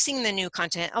introducing the new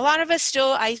content. A lot of us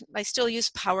still, I still use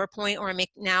PowerPoint, or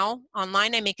now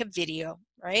online I make a video,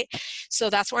 right? So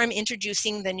that's where I'm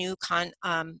introducing the new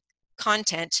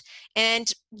content.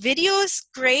 And video is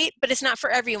great, but it's not for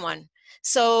everyone.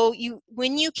 So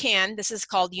when you can, this is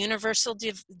called universal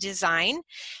design,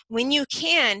 when you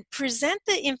can, present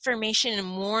the information in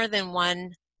more than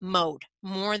one mode,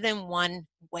 more than one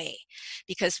way,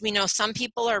 because we know some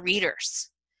people are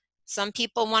readers. Some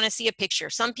people want to see a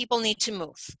picture. Some people need to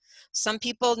move. Some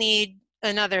people need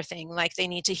another thing, like they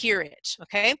need to hear it,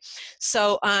 okay?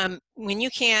 So when you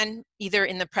can, either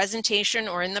in the presentation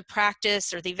or in the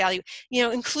practice or the value,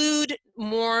 include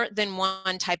more than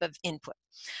one type of input.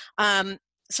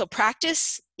 So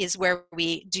practice is where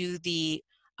we do the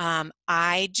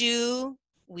I do,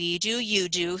 we do, you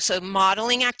do. So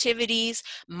modeling activities,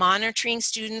 monitoring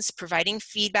students, providing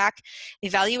feedback.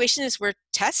 Evaluation is we're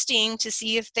testing to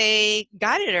see if they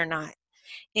got it or not.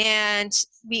 And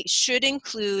we should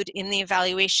include in the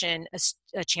evaluation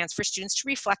a chance for students to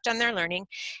reflect on their learning.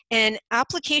 And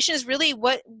application is really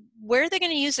where are they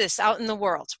going to use this out in the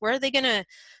world?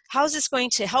 How is this going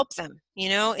to help them,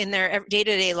 in their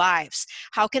day-to-day lives?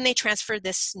 How can they transfer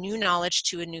this new knowledge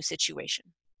to a new situation?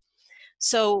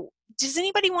 So does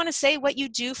anybody want to say what you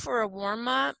do for a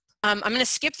warm-up? I'm going to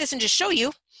skip this and just show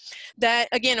you that,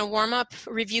 again, a warm-up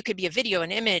review could be a video, an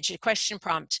image, a question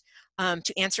prompt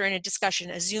to answer in a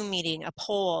discussion, a Zoom meeting, a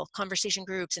poll, conversation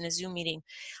groups in a Zoom meeting.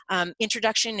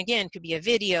 Introduction, again, could be a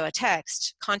video, a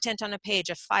text, content on a page,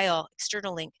 a file,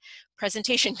 external link.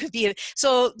 Presentation could be,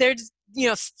 so there's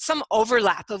some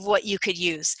overlap of what you could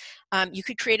use. You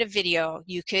could create a video.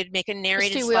 You could make a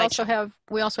narrated Kristi, slideshow.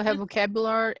 we also have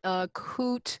vocabulary,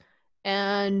 Kahoot,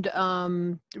 and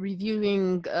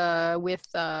reviewing with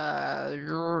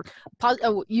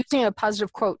using a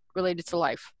positive quote related to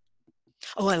life.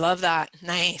 Oh, I love that.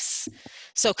 Nice.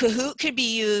 So Kahoot could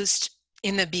be used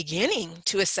in the beginning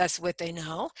to assess what they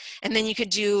know, and then you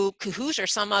could do Kahoot or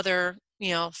some other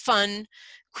fun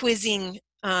quizzing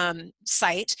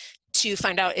site to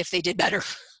find out if they did better.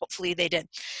 Hopefully they did.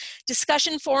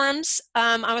 Discussion forums.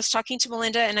 I was talking to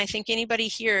Melinda, and I think anybody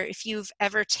here, if you've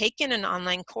ever taken an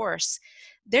online course,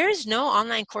 there is no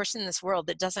online course in this world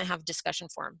that doesn't have a discussion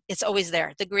forum. It's always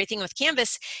there. The great thing with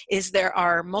Canvas is there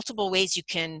are multiple ways you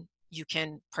can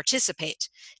participate.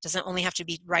 It doesn't only have to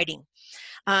be writing.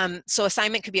 So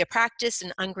assignment could be a practice,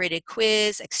 an ungraded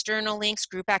quiz, external links,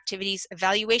 group activities.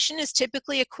 Evaluation is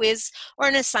typically a quiz or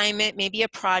an assignment, maybe a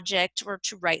project or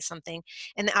to write something.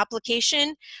 And the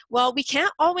application, well, we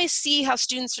can't always see how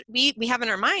students, we have in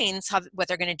our minds what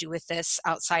they're going to do with this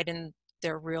outside in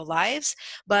their real lives,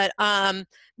 but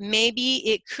maybe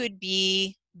it could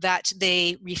be that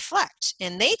they reflect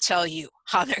and they tell you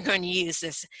how they're going to use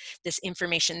this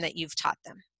information that you've taught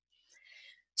them.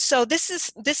 So this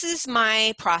is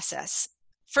my process.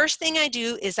 First thing I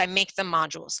do is I make the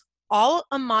modules. All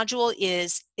a module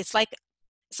is, it's like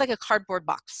a cardboard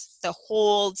box that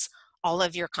holds all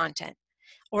of your content,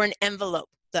 or an envelope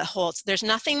that holds. There's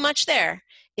nothing much there.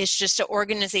 It's just an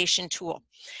organization tool.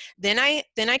 Then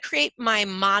I create my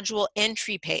module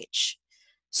entry page.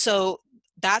 So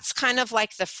that's kind of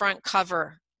like the front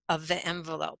cover of the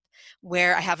envelope,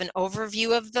 where I have an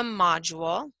overview of the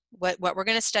module, what we're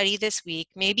going to study this week.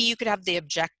 Maybe you could have the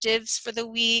objectives for the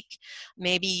week.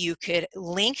 Maybe you could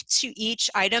link to each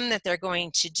item that they're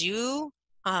going to do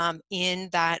in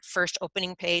that first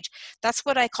opening page. That's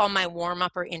what I call my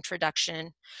warm-up or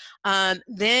introduction.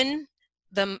 Then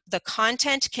the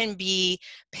content can be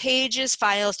pages,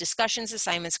 files, discussions,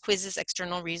 assignments, quizzes,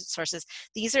 external resources.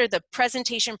 These are the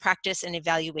presentation, practice, and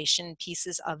evaluation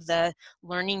pieces of the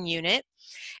learning unit.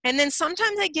 And then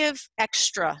sometimes I give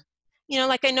extra. You know,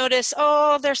 like I notice,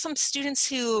 oh, there's some students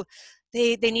who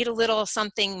they need a little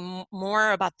something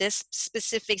more about this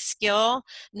specific skill.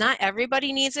 Not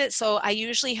everybody needs it, so I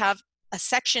usually have a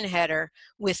section header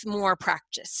with more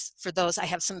practice for those. I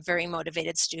have some very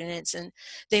motivated students and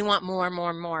they want more and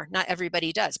more and more. Not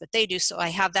everybody does, but they do, so I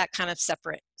have that kind of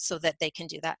separate so that they can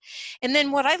do that. And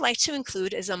then what I like to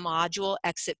include is a module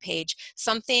exit page,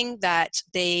 something that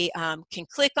they can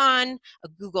click on, a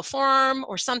Google form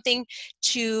or something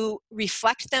to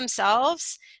reflect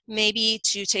themselves, maybe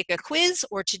to take a quiz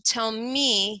or to tell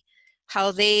me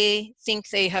how they think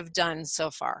they have done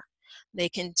so far. They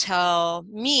can tell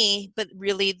me, but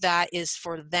really that is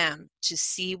for them to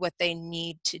see what they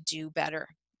need to do better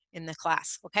in the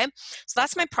class, okay? So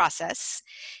that's my process.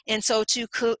 And so to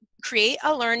create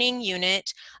a learning unit,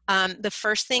 the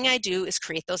first thing I do is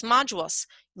create those modules.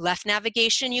 Left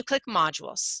navigation, you click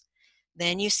modules.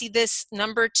 Then you see this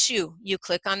number 2, you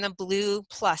click on the blue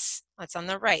plus, that's on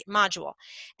the right, module.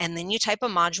 And then you type a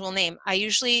module name.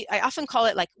 I often call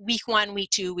it like week 1, week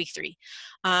 2, week 3.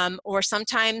 Or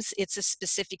sometimes it's a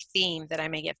specific theme that I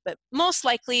may give, but most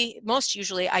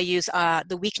usually I use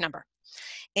the week number.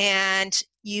 And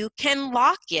you can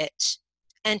lock it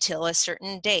until a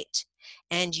certain date.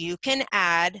 And you can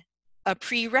add a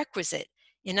prerequisite.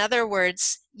 In other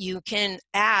words, you can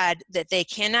add that they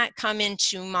cannot come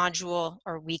into module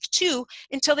or week 2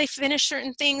 until they finish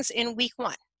certain things in week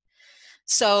 1.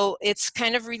 So it's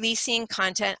kind of releasing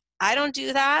content. I don't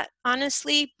do that,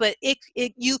 honestly, but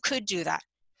you could do that,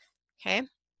 okay?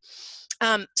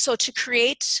 So to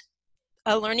create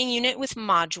a learning unit with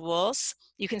modules,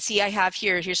 you can see I have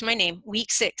here's my name,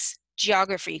 week 6,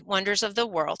 Geography, Wonders of the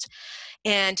World.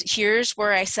 And here's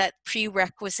where I set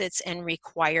prerequisites and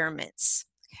requirements.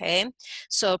 Okay,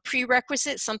 so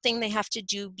prerequisite, something they have to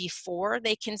do before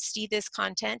they can see this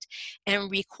content, and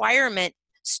requirement,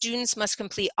 students must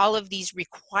complete all of these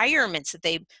requirements that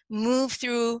they move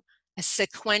through a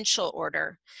sequential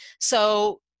order.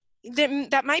 So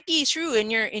that might be true in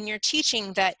your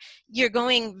teaching, that you're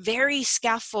going very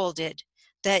scaffolded,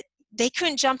 that they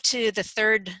couldn't jump to the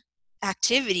third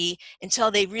activity until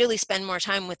they really spend more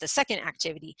time with the second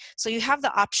activity. So you have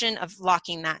the option of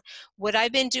locking that. What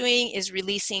I've been doing is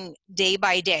releasing day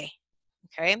by day,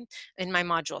 okay, in my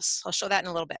modules. I'll show that in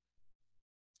a little bit.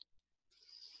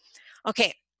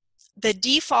 Okay, the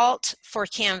default for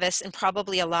Canvas and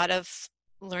probably a lot of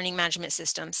learning management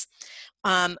systems,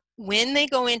 when they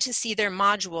go in to see their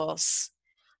modules,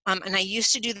 and I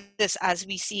used to do this as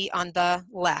we see on the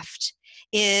left,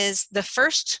 is the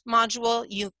first module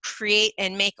you create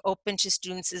and make open to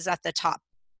students is at the top.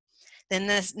 Then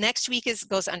the next week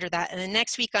goes under that, and the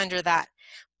next week under that.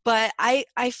 But I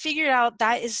figured out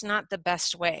that is not the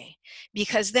best way,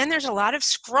 because then there's a lot of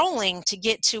scrolling to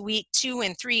get to week 2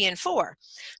 and 3 and 4.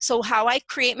 So how I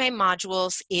create my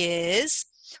modules is,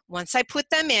 once I put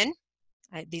them in,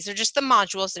 these are just the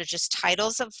modules, they're just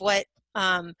titles of what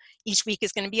each week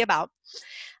is going to be about.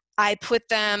 I put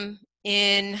them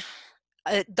in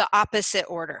the opposite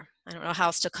order. I don't know how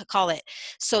else to call it.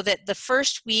 So that the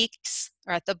first weeks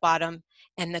are at the bottom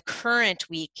and the current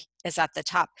week is at the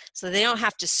top. So they don't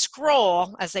have to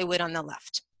scroll as they would on the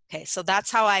left. Okay, so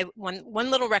that's how one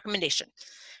little recommendation.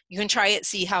 You can try it,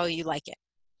 see how you like it.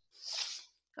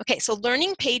 Okay, so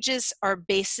learning pages are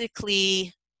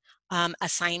basically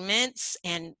assignments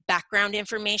and background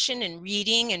information and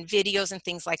reading and videos and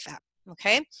things like that,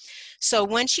 okay? So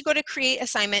once you go to create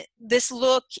assignment, this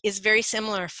look is very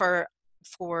similar for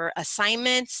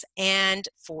assignments and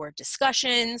for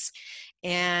discussions,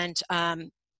 and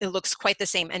it looks quite the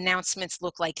same. Announcements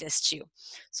look like this too.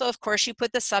 So of course you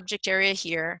put the subject area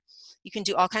here. You can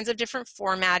do all kinds of different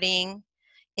formatting,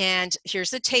 and here's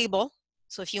the table.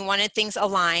 So if you wanted things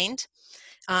aligned,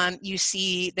 you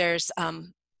see there's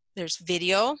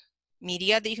video,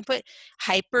 media that you can put,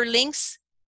 hyperlinks.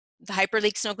 The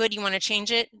hyperlink's no good, you want to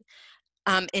change it.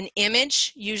 An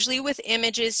image, usually with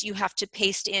images you have to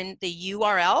paste in the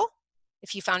URL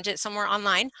if you found it somewhere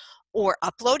online, or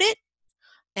upload it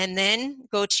and then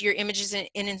go to your images and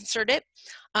insert it.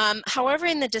 However,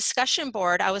 in the discussion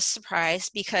board, I was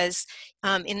surprised because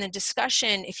in the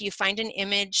discussion, if you find an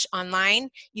image online,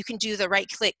 you can do the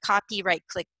right-click copy,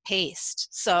 right-click paste.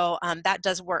 So that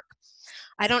does work.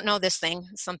 I don't know this thing,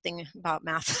 something about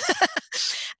math.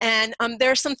 And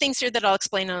there are some things here that I'll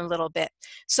explain in a little bit.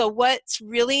 So what's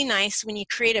really nice when you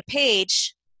create a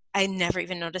page, I never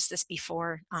even noticed this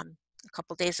before a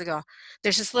couple days ago,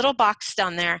 there's this little box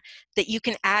down there that you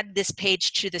can add this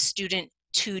page to the student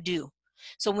to-do.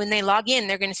 So when they log in,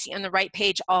 they're going to see on the right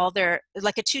page all their,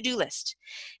 like a to-do list.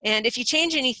 And if you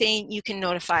change anything, you can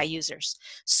notify users.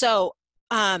 So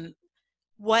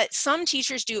what some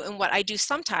teachers do and what I do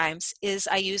sometimes is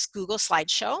I use Google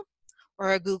Slideshow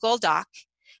or a Google Doc,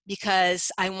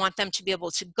 because I want them to be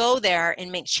able to go there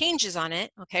and make changes on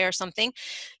it, okay, or something.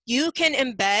 You can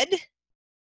embed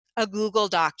a Google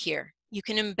Doc here. You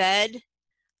can embed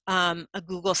a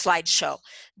Google Slideshow.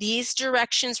 These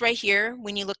directions right here,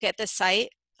 when you look at the site,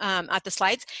 at the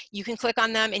slides, you can click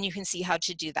on them and you can see how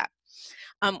to do that.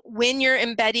 When you're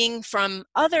embedding from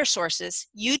other sources,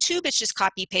 YouTube, it's just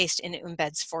copy paste and it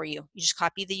embeds for you. You just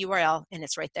copy the URL and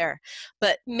it's right there.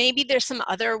 But maybe there's some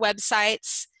other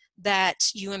websites that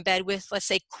you embed with, let's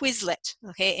say Quizlet,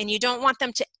 okay, and you don't want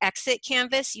them to exit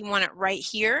Canvas, you want it right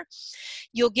here.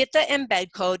 You'll get the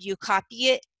embed code, you copy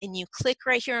it, and you click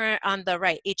right here on the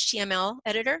right, HTML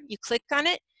editor, you click on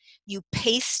it, you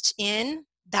paste in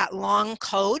that long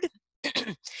code,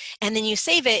 and then you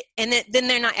save it, and then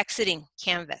they're not exiting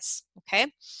Canvas, okay?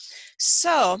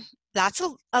 So that's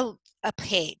a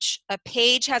page. A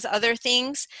page has other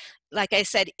things, like I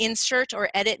said, insert or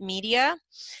edit media.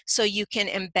 So you can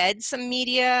embed some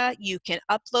media, you can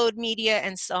upload media,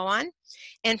 and so on.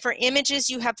 And for images,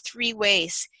 you have 3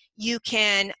 ways. You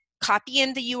can copy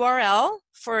in the URL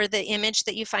for the image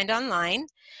that you find online.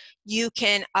 You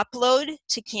can upload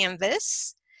to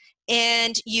Canvas,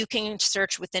 and you can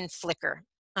search within Flickr.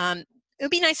 It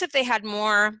would be nice if they had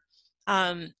more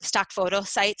stock photo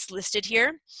sites listed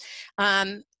here.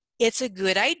 It's a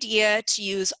good idea to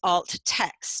use alt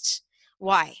text.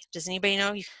 Why? Does anybody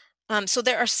know? So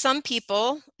there are some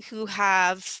people who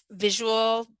have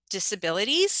visual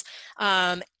disabilities,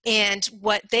 and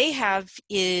what they have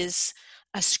is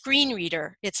a screen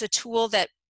reader. It's a tool that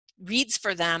reads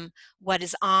for them what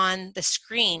is on the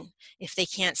screen if they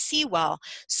can't see well.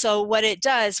 So what it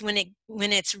does when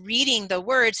it's reading the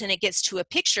words and it gets to a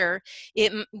picture,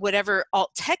 whatever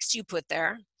alt text you put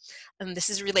there, and this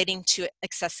is relating to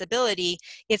accessibility,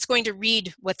 it's going to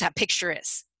read what that picture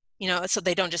is, you know, so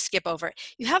they don't just skip over it.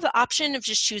 You have the option of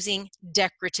just choosing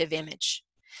decorative image.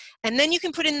 And then you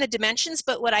can put in the dimensions,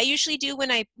 but what I usually do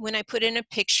when I put in a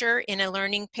picture in a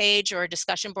learning page or a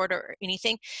discussion board or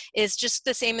anything is just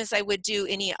the same as I would do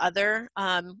any other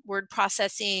word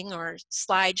processing or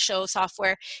slideshow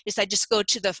software, is I just go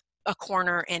to a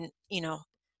corner and, you know,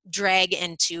 drag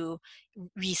and to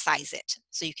resize it.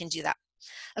 So you can do that.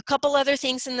 A couple other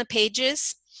things in the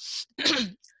pages.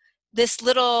 This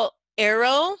little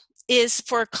arrow is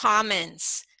for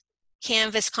commons.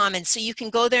 Canvas Commons. So you can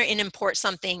go there and import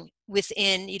something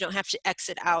within, you don't have to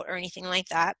exit out or anything like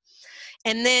that.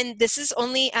 And then this is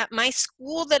only at my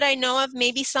school that I know of.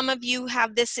 Maybe some of you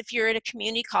have this if you're at a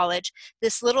community college.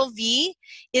 This little V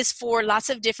is for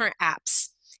lots of different apps.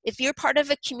 If you're part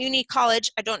of a community college,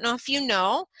 I don't know if you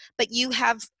know, but you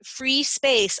have free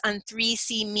space on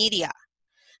 3C Media.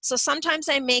 So sometimes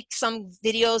I make some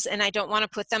videos and I don't want to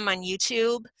put them on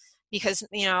YouTube, because,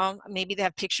 you know, maybe they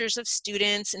have pictures of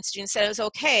students and students said it was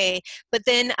okay, but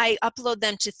then I upload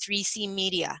them to 3C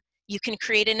Media. You can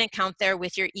create an account there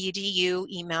with your EDU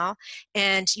email,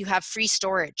 and you have free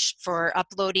storage for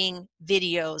uploading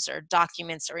videos or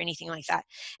documents or anything like that,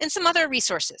 and some other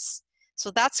resources. So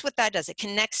that's what that does. It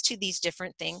connects to these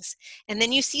different things. And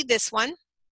then you see this one.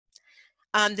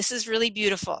 This is really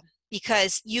beautiful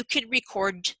because you could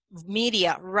record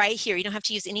media right here. You don't have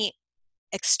to use any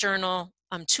external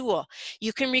tool.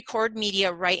 You can record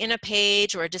media right in a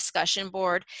page or a discussion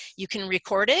board. You can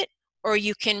record it, or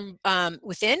you can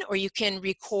or you can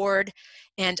record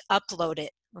and upload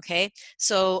it. Okay,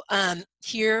 so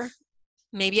here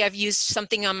maybe I've used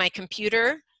something on my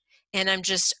computer and I'm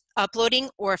just uploading,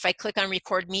 or if I click on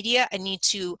record media, I need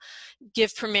to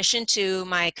give permission to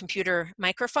my computer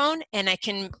microphone, and I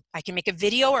can make a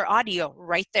video or audio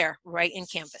right there, right in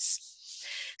Canvas.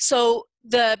 So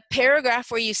the paragraph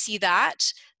where you see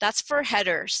that, that's for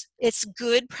headers. It's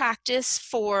good practice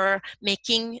for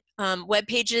making web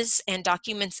pages and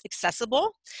documents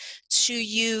accessible to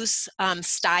use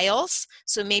styles.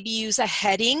 So maybe use a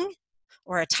heading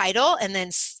or a title, and then,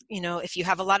 you know, if you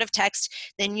have a lot of text,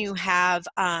 then you have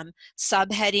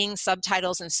subheadings,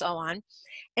 subtitles, and so on.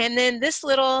 And then this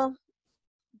little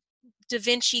Da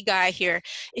Vinci guy here.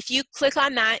 If you click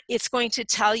on that, it's going to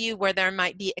tell you where there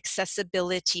might be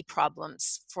accessibility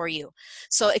problems for you.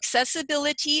 So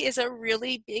accessibility is a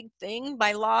really big thing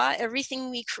by law.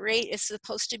 Everything we create is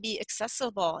supposed to be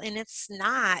accessible, and it's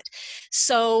not.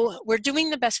 So we're doing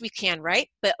the best we can, right?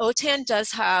 But OTAN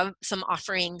does have some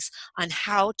offerings on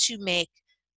how to make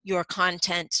your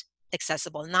content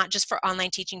accessible, not just for online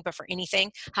teaching, but for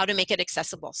anything, how to make it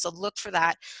accessible. So look for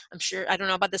that. I'm sure, I don't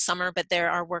know about the summer, but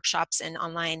there are workshops and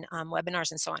online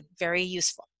webinars and so on. Very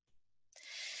useful.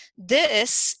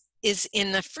 This is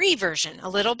in the free version, a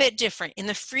little bit different. In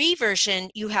the free version,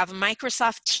 you have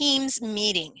Microsoft Teams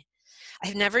meeting.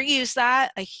 I've never used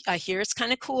that. I hear it's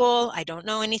kind of cool. I don't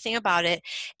know anything about it.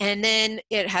 And then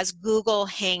it has Google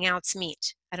Hangouts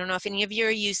Meet. I don't know if any of you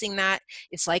are using that.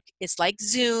 It's like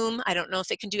Zoom. I don't know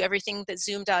if it can do everything that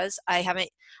Zoom does. I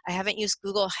haven't used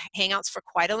Google Hangouts for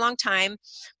quite a long time,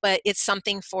 but it's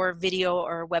something for video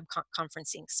or web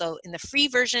conferencing. So in the free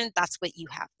version, that's what you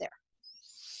have there.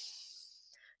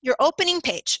 Your opening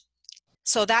page.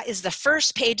 So that is the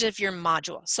first page of your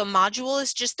module. So module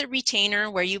is just the retainer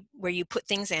where you put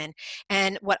things in.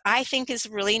 And what I think is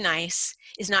really nice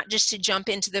is not just to jump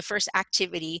into the first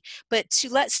activity, but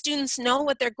to let students know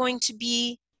what they're going to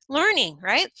be learning,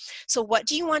 right? So what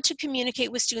do you want to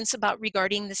communicate with students about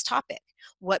regarding this topic?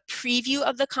 What preview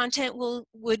of the content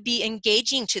would be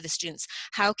engaging to the students?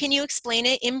 How can you explain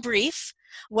it in brief?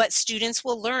 What students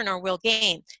will learn or will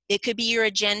gain. It could be your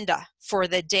agenda for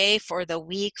the day, for the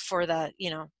week, for the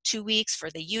 2 weeks, for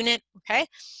the unit, okay?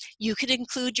 You could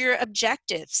include your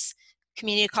objectives.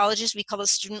 Community colleges, we call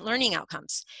those student learning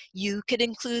outcomes. You could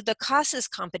include the CASAS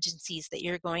competencies that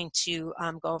you're going to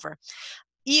go over.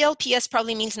 ELPS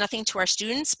probably means nothing to our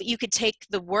students, but you could take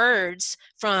the words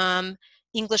from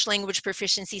English Language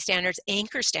Proficiency Standards,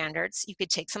 Anchor Standards. You could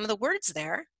take some of the words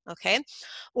there, okay?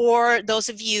 Or those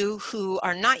of you who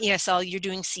are not ESL, you're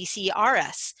doing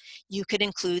CCRS. You could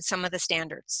include some of the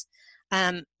standards.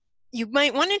 You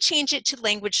might want to change it to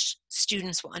language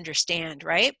students will understand,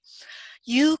 right?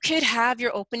 You could have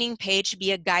your opening page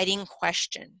be a guiding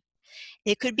question.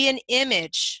 It could be an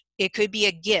image. It could be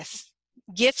a GIF.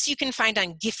 GIFs you can find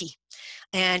on Giphy.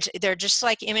 And they're just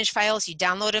like image files. You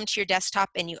download them to your desktop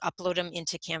and you upload them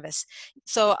into Canvas.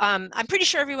 So I'm pretty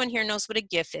sure everyone here knows what a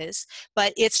GIF is,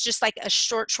 but it's just like a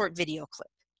short video clip,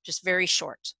 just very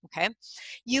short, okay?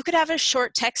 You could have a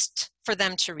short text for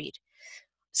them to read.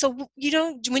 So,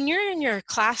 when you're in your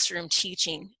classroom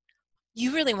teaching,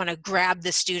 you really want to grab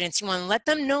the students. You want to let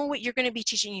them know what you're going to be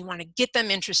teaching. You want to get them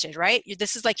interested, right?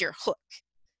 This is like your hook.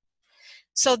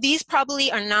 So these probably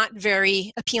are not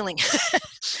very appealing.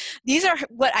 These are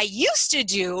what I used to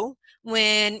do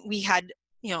when we had,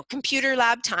 computer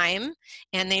lab time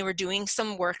and they were doing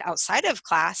some work outside of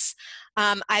class.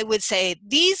 I would say,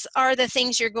 these are the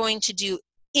things you're going to do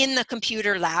in the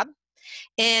computer lab.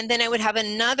 And then I would have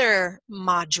another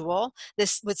module.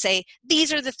 This would say,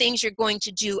 these are the things you're going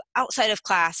to do outside of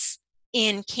class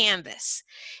in Canvas.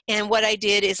 And what I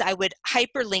did is I would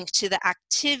hyperlink to the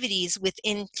activities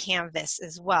within Canvas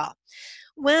as well.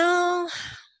 Well,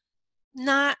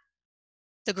 not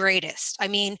the greatest. I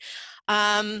mean,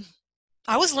 I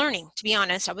was learning, to be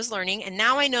honest, I was learning, and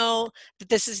now I know that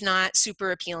this is not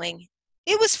super appealing.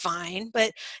 It was fine,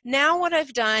 but now what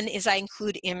I've done is I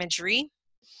include imagery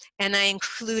and I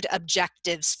include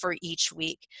objectives for each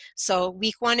week. So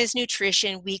week 1 is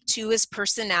nutrition, week 2 is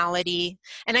personality,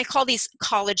 and I call these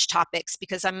college topics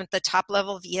because I'm at the top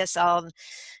level of ESL.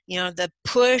 The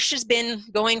push has been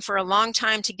going for a long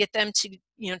time to get them to,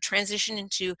 transition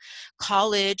into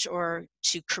college or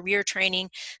to career training.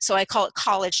 So I call it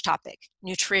college topic: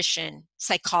 nutrition,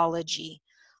 psychology,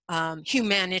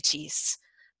 humanities,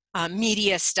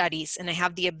 media studies, and I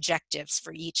have the objectives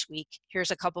for each week.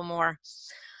 Here's a couple more.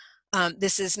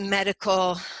 This is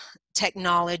medical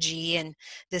technology, and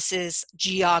this is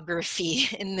geography,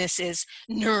 and this is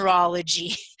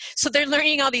neurology. So they're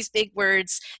learning all these big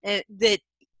words that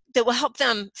will help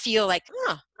them feel like,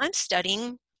 oh, I'm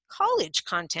studying college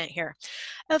content here.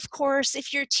 Of course,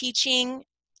 if you're teaching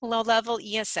low-level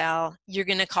ESL, you're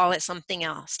going to call it something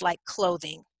else, like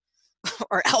clothing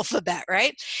or alphabet,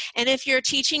 right? And if you're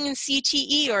teaching in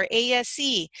CTE or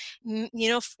ASE,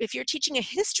 if you're teaching a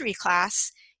history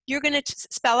class, you're going to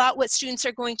spell out what students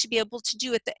are going to be able to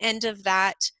do at the end of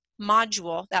that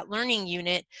module, that learning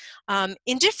unit,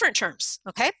 in different terms,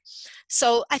 okay?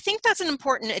 So I think that's an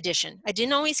important addition. I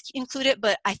didn't always include it,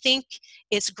 but I think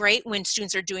it's great when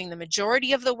students are doing the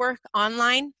majority of the work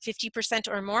online, 50%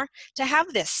 or more, to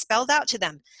have this spelled out to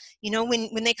them.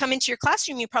 When they come into your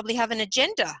classroom, you probably have an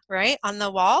agenda, right, on the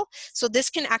wall. So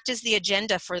this can act as the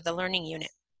agenda for the learning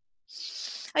unit.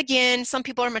 Again, some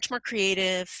people are much more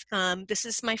creative. This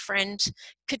is my friend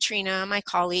Katrina, my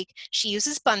colleague. She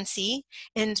uses Bunsy,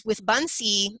 and with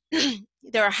Bunsy,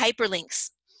 there are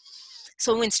hyperlinks.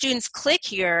 So when students click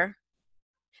here,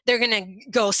 they're going to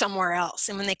go somewhere else.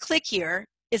 And when they click here,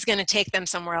 it's going to take them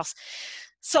somewhere else.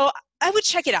 So I would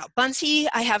check it out. Bunsy,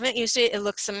 I haven't used it. It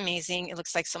looks amazing. It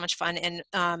looks like so much fun. And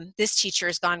this teacher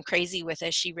has gone crazy with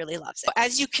it. She really loves it.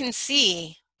 As you can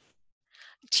see,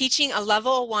 teaching a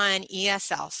level 1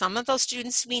 ESL, some of those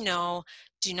students we know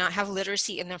do not have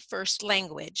literacy in their first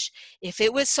language. If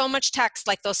it was so much text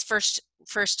like those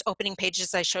first opening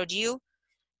pages I showed you,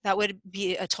 that would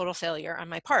be a total failure on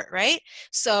my part, right?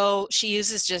 So she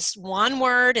uses just one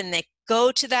word and they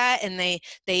go to that and they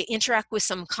interact with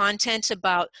some content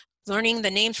about learning the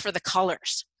names for the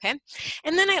colors, okay?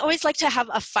 And then I always like to have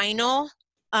a final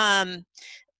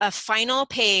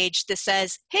page that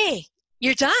says, hey,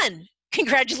 you're done.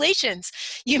 Congratulations,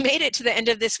 you made it to the end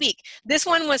of this week. This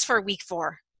one was for week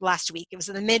 4 last week. It was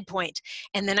in the midpoint.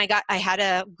 And then I had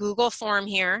a Google form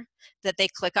here that they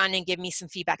click on and give me some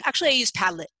feedback. Actually, I use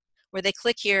Padlet, where they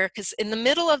click here, because in the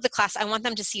middle of the class, I want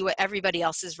them to see what everybody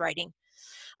else is writing.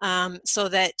 So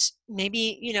that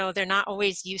maybe, you know, they're not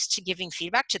always used to giving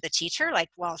feedback to the teacher, like,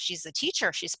 well, she's the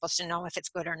teacher, she's supposed to know if it's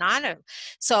good or not.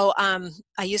 So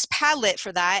I use Padlet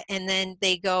for that, and then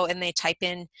they go and they type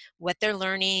in what they're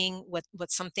learning,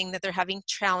 what's something that they're having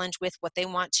challenge with, what they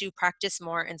want to practice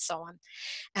more, and so on.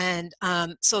 And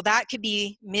so that could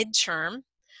be midterm,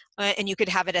 and you could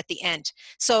have it at the end.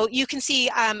 So you can see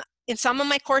in some of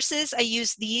my courses, I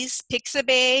use these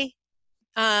Pixabay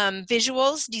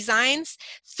visuals, designs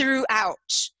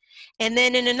throughout. And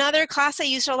then in another class, I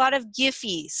used a lot of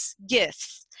GIFs.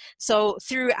 So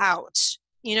throughout,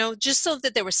 you know, just so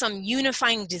that there was some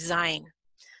unifying design.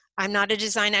 I'm not a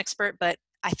design expert, but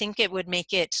I think it would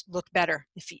make it look better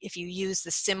if you use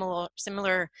the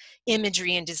similar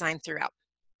imagery and design throughout.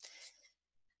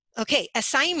 Okay,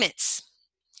 assignments,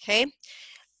 okay?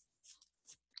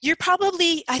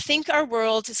 I think our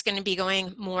world is going to be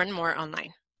going more and more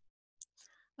online.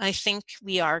 I think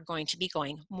we are going to be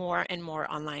going more and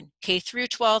more online. K through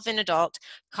 12 and adult.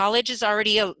 College is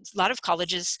already, a lot of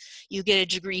colleges, you get a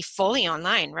degree fully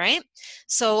online, right?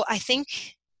 So I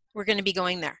think we're going to be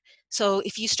going there. So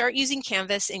if you start using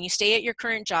Canvas and you stay at your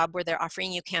current job where they're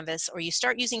offering you Canvas, or you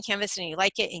start using Canvas and you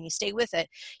like it and you stay with it,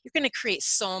 you're going to create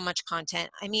so much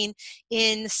content. I mean,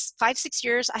 in 5-6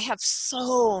 years, I have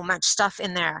so much stuff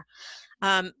in there.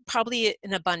 Probably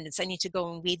in abundance. I need to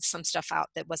go and weed some stuff out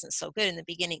that wasn't so good in the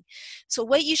beginning. So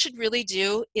what you should really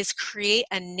do is create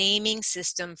a naming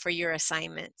system for your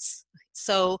assignments.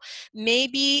 So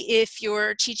maybe if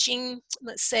you're teaching,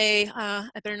 let's say, I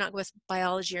better not go with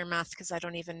biology or math because I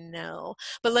don't even know,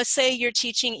 but let's say you're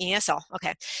teaching ESL,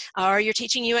 okay, or you're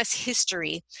teaching US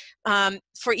history.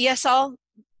 For ESL,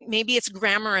 maybe it's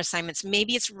grammar assignments,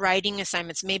 maybe it's writing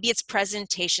assignments, maybe it's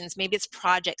presentations, maybe it's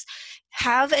projects.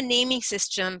 Have a naming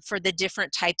system for the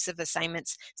different types of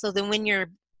assignments, so then when you're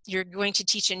going to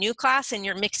teach a new class and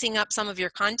you're mixing up some of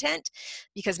your content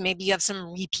because maybe you have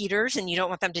some repeaters and you don't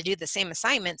want them to do the same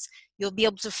assignments, you'll be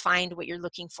able to find what you're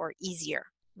looking for easier,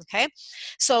 okay?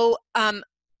 So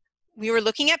we were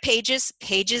looking at pages.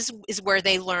 Pages is where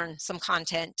they learn some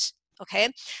content, okay?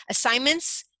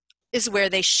 Assignments is where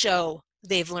they show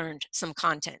they've learned some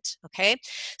content, okay?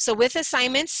 So with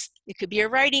assignments, it could be a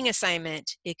writing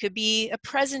assignment, it could be a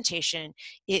presentation,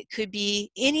 it could be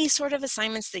any sort of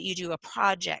assignments that you do, a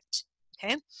project,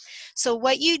 okay? So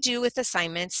what you do with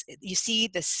assignments, you see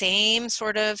the same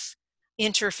sort of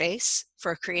interface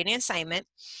for creating an assignment.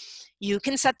 You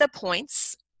can set the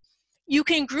points. You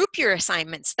can group your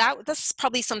assignments. That's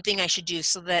probably something I should do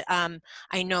so that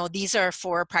I know these are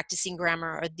for practicing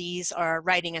grammar or these are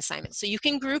writing assignments. So you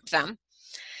can group them.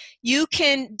 You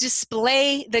can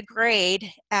display the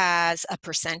grade as a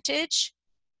percentage,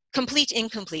 complete,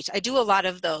 incomplete. I do a lot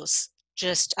of those.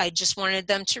 I just wanted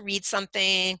them to read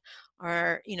something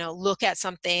or, you know, look at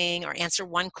something or answer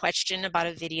one question about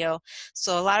a video.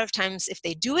 So a lot of times if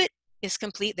they do it, it's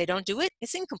complete. They don't do it,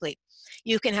 it's incomplete.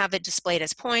 You can have it displayed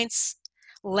as points,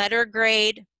 letter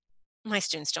grade. My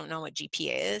students don't know what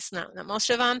GPA is, not most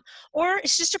of them, or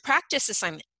it's just a practice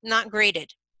assignment, not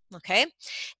graded, okay?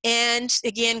 And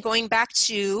again, going back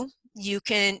to, you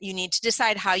need to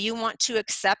decide how you want to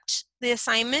accept the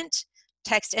assignment,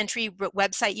 text entry,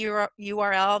 website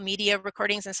URL, media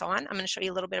recordings, and so on. I'm going to show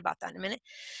you a little bit about that in a minute.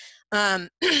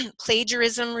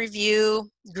 Plagiarism review,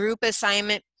 group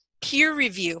assignment, peer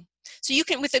review. So you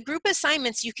can, with a group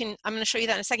assignments, you can, I'm going to show you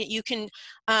that in a second, you can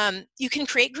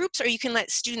create groups or you can let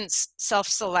students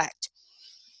self-select.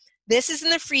 This is in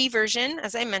the free version,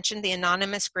 as I mentioned, the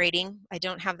anonymous grading. I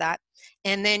don't have that.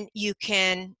 And then you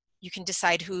can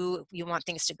decide who you want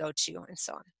things to go to and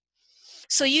so on.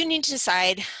 So you need to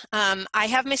decide. I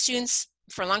have my students,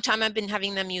 for a long time I've been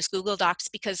having them use Google Docs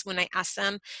because when I ask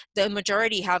them, the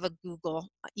majority have a Google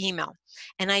email.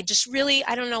 And I just really,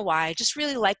 I don't know why, I just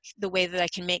really like the way that I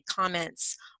can make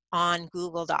comments on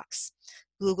Google Docs.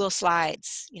 Google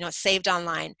Slides, you know, it's saved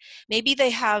online. Maybe they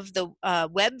have the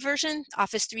web version,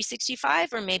 Office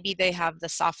 365, or maybe they have the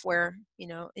software, you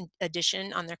know,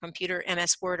 edition on their computer,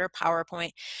 MS Word or PowerPoint.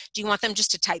 Do you want them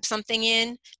just to type something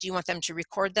in? Do you want them to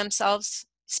record themselves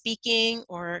speaking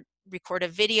or record a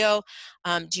video?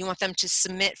 Do you want them to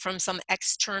submit from some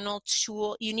external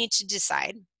tool? You need to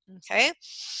decide, okay?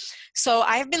 So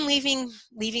I've been leaving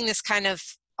this kind of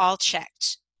all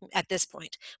checked at this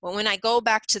point. But when I go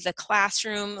back to the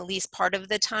classroom, at least part of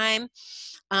the time,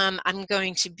 I'm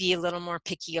going to be a little more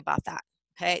picky about that.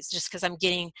 Okay, it's just because I'm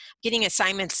getting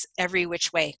assignments every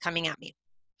which way coming at me.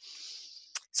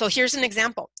 So here's an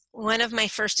example. One of my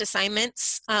first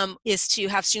assignments is to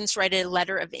have students write a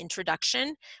letter of introduction.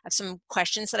 I have some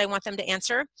questions that I want them to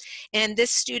answer. And this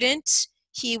student,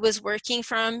 he was working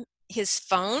from his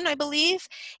phone, I believe.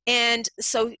 And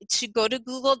so to go to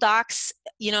Google Docs,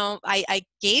 you know, I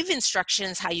gave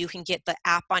instructions how you can get the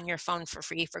app on your phone for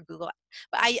free for Google.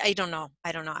 But I don't know.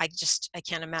 I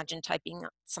can't imagine typing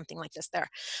something like this there.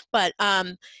 But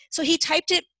so he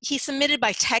typed it, he submitted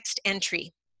by text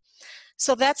entry.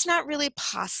 So that's not really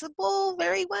possible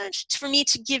very much for me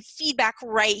to give feedback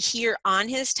right here on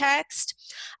his text.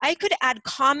 I could add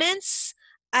comments.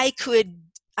 I could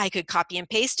copy and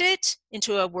paste it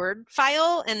into a Word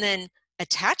file and then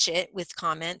attach it with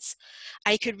comments.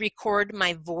 I could record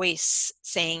my voice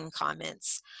saying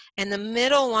comments. And the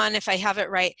middle one, if I have it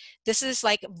right, this is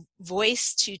like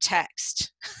voice to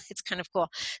text. It's kind of cool.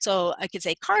 So I could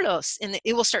say Carlos, and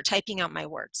it will start typing out my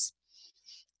words.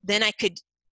 Then I could,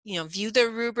 you know, view the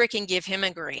rubric and give him a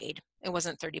grade. It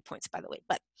wasn't 30 points, by the way.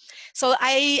 But so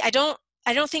I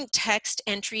don't think text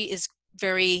entry is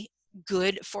very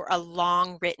good for a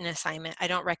long written assignment. I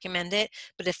don't recommend it,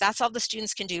 but if that's all the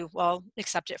students can do, well,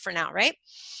 accept it for now, right?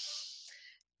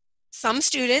 Some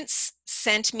students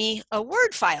sent me a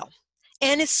Word file,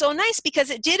 and it's so nice because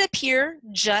it did appear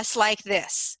just like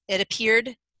this. It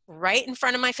appeared right in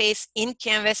front of my face in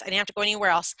Canvas. I didn't have to go anywhere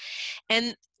else.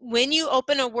 And when you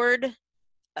open a Word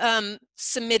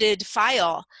submitted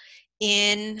file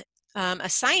in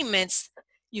assignments,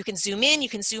 you can zoom in, you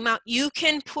can zoom out, you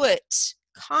can put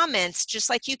comments just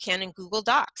like you can in Google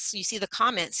Docs. You see the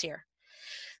comments here.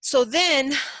 So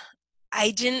then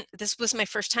this was my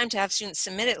first time to have students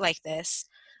submit it like this.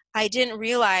 I didn't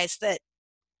realize that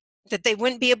they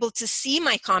wouldn't be able to see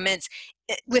my comments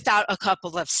without a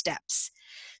couple of steps.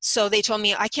 So they told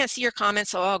me, I can't see your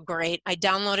comments. Oh, great. I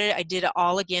downloaded it. I did it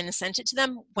all again and sent it to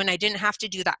them when I didn't have to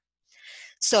do that.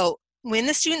 So when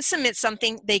the student submits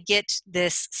something, they get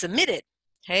this submitted,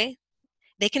 okay?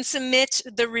 They can submit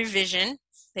the revision.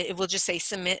 It will just say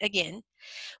submit again.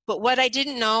 But what I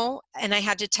didn't know, and I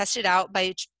had to test it out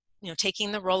by, you know,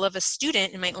 taking the role of a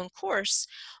student in my own course,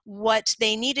 what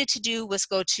they needed to do was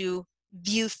go to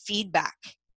view feedback.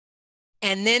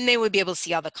 And then they would be able to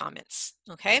see all the comments,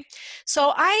 okay?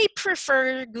 So I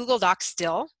prefer Google Docs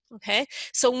still, okay?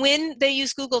 So when they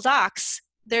use Google Docs,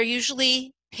 they're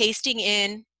usually pasting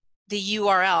in the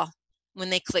URL. When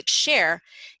they click share,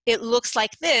 it looks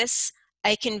like this.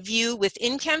 I can view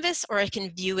within Canvas or I can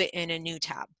view it in a new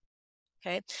tab,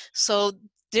 okay? So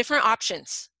different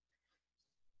options.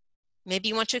 Maybe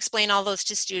you want to explain all those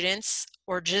to students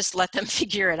or just let them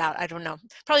figure it out. I don't know.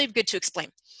 Probably good to explain.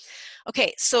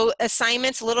 Okay, so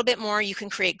assignments a little bit more. You can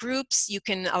create groups. You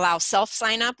can allow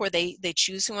self-sign up where they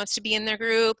choose who wants to be in their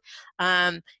group.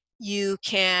 You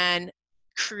can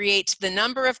create the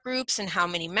number of groups and how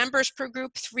many members per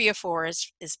group. 3 or 4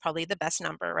 is probably the best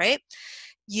number, right?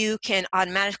 You can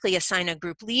automatically assign a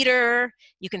group leader.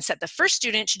 You can set the first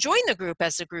student to join the group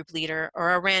as a group leader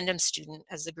or a random student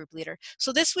as the group leader.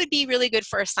 So this would be really good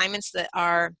for assignments that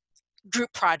are group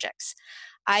projects.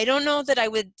 I don't know that I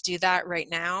would do that right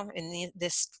now in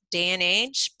this day and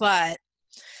age, but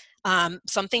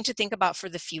something to think about for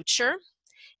the future.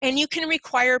 And you can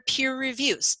require peer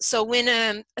reviews. So when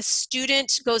a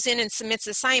student goes in and submits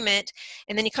assignment,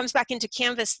 and then he comes back into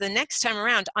Canvas the next time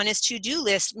around, on his to-do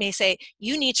list may say,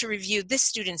 you need to review this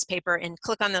student's paper, and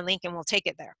click on the link and we'll take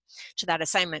it there to that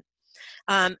assignment.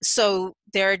 So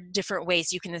there are different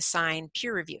ways you can assign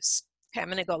peer reviews. Okay, I'm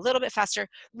gonna go a little bit faster.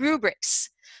 Rubrics.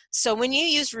 So when you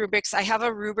use rubrics, I have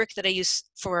a rubric that I use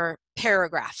for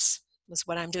paragraphs, was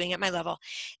what I'm doing at my level.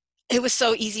 It was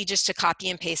so easy just to copy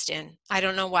and paste in. I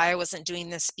don't know why I wasn't doing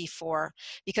this before,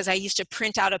 because I used to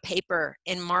print out a paper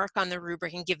and mark on the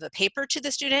rubric and give the paper to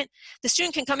the student. The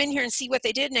student can come in here and see what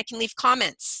they did, and I can leave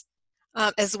comments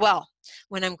as well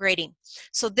when I'm grading.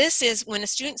 So this is when a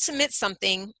student submits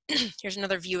something. Here's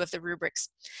another view of the rubrics.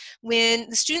 When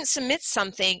the student submits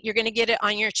something, you're going to get it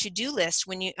on your to-do list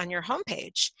when you on your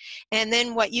homepage. And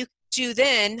then what you do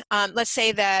then, let's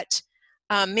say that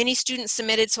many students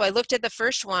submitted, so I looked at the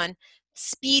first one.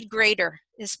 Speed grader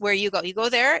is where you go. You go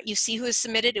there, you see who has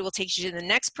submitted, it will take you to the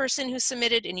next person who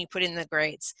submitted, and you put in the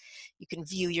grades. You can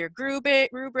view your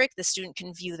rubric, the student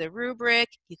can view the rubric,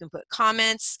 you can put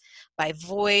comments by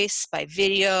voice, by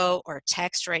video, or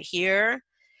text right here.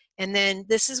 And then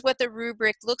this is what the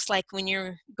rubric looks like when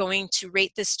you're going to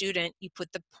rate the student. You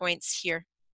put the points here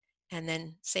and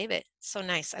then save it. So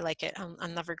nice, I like it. I'll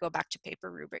never go back to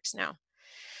paper rubrics now.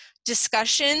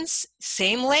 Discussions,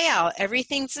 same layout,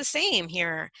 everything's the same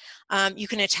here. You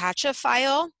can attach a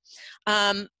file.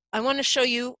 I want to show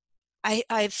you, I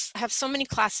have so many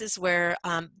classes where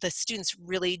the students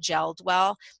really gelled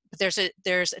well, but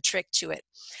there's a trick to it.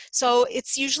 So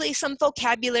it's usually some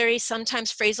vocabulary,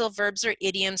 sometimes phrasal verbs or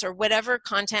idioms or whatever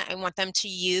content I want them to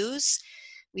use.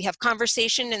 We have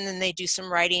conversation, and then they do some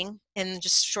writing and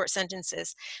just short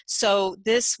sentences. So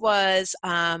this was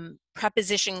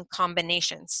preposition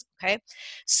combinations, okay?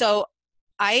 So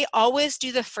I always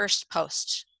do the first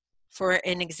post for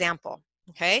an example,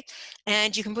 okay?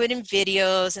 And you can put in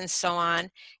videos and so on.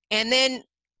 And then,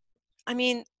 I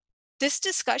mean, this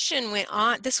discussion went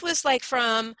on. This was like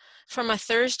from a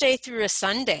Thursday through a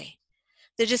Sunday.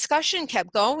 The discussion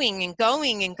kept going and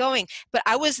going and going, but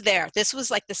I was there. This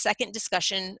was like the second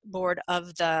discussion board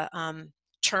of the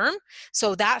term.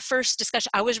 So that first discussion,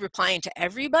 I was replying to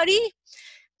everybody,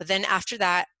 but then after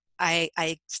that,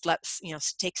 I slept,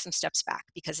 take some steps back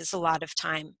because it's a lot of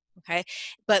time, okay?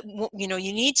 But, you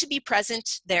need to be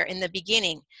present there in the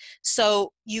beginning.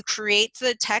 So you create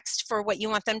the text for what you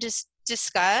want them to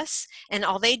discuss, and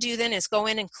all they do then is go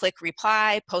in and click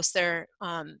reply, post their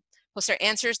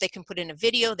answers. They can put in a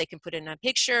video, they can put in a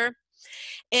picture,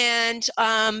 and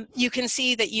you can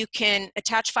see that you can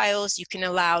attach files, you can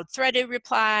allow threaded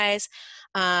replies,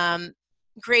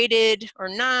 graded or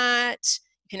not,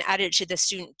 you can add it to the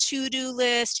student to-do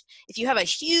list. If you have a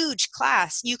huge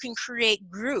class, you can create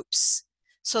groups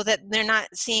so that they're not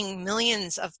seeing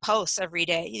millions of posts every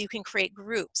day. You can create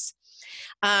groups.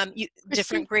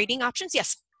 Different grading options,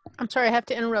 yes? I'm sorry, I have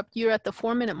to interrupt. You're at the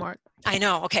 4-minute mark. I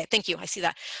know, okay, thank you, I see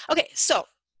that. Okay, so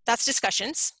that's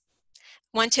discussions.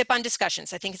 One tip on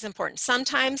discussions, I think it's important.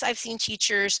 Sometimes I've seen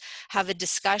teachers have a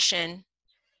discussion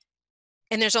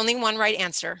and there's only one right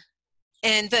answer,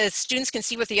 and the students can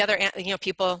see what the other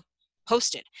people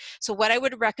posted. So what I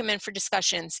would recommend for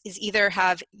discussions is either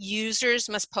have users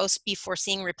must post before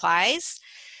seeing replies,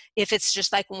 if it's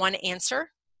just like one answer,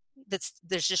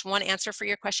 there's just one answer for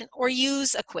your question, or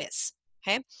use a quiz.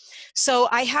 Okay, so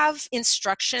I have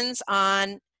instructions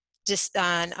on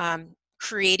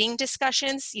creating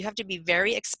discussions. You have to be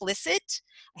very explicit.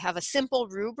 I have a simple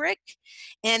rubric,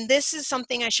 and this is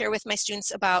something I share with my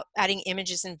students about adding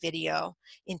images and video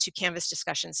into Canvas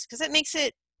discussions, because it makes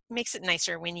it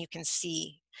nicer when you can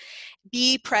see.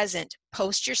 Be present,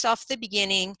 post yourself at the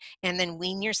beginning, and then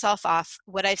wean yourself off.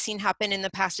 What I've seen happen in the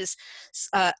past is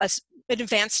an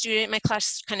advanced student in my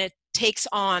class kind of takes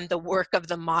on the work of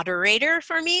the moderator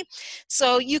for me.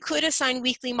 So you could assign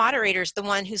weekly moderators, the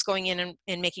one who's going in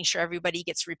and making sure everybody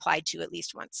gets replied to at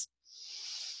least once.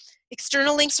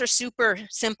 External links are super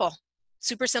simple.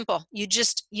 Super simple. You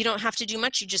don't have to do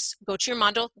much. You just go to your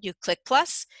module, you click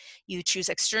plus, you choose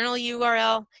external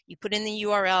URL, you put in the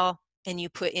URL, and you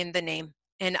put in the name.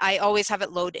 And I always have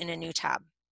it load in a new tab.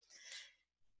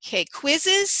 Okay,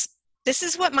 quizzes. This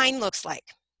is what mine looks like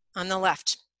on the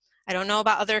left. I don't know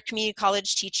about other community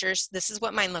college teachers. This is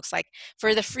what mine looks like.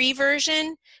 For the free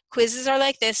version, quizzes are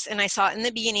like this, and I saw it in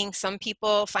the beginning. Some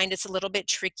people find it's a little bit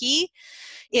tricky.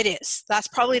 It is. That's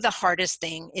probably the hardest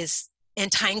thing,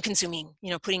 and time consuming,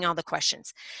 putting all the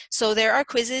questions. So there are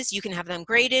quizzes. You can have them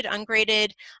graded,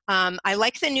 ungraded. I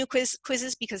like the new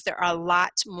quizzes because there are a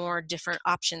lot more different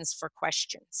options for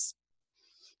questions.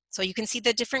 So you can see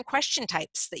the different question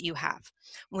types that you have.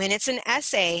 When it's an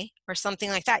essay or something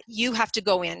like that, you have to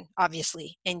go in,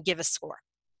 obviously, and give a score.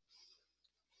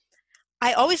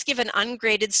 I always give an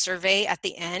ungraded survey at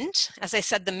the end. As I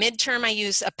said, the midterm I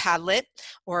use a Padlet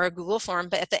or a Google form,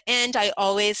 but at the end I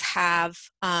always have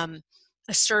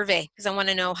a survey because I want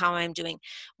to know how I'm doing.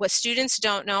 What students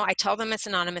don't know, I tell them it's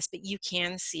anonymous, but you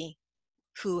can see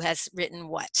who has written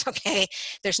what, okay?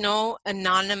 There's no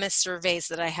anonymous surveys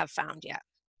that I have found yet.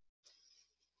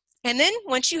 And then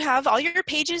once you have all your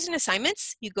pages and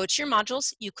assignments, you go to your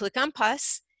modules, you click on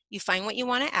plus, you find what you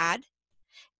want to add,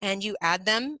 and you add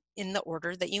them in the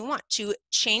order that you want. To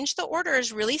change the order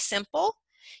is really simple.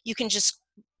 You can just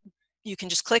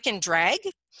click and drag,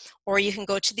 or you can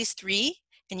go to these three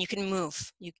and you can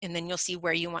move, and then you'll see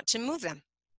where you want to move them.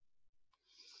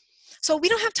 So we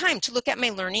don't have time to look at my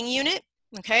learning unit,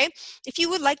 okay? If you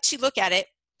would like to look at it,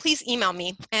 please email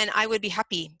me and I would be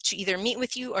happy to either meet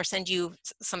with you or send you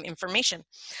some information.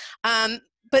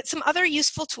 But some other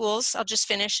useful tools, I'll just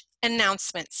finish,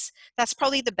 announcements. That's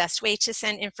probably the best way to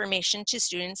send information to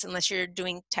students unless you're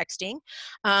doing texting,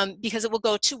 because it will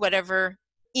go to whatever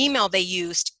email they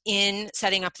used in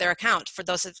setting up their account. For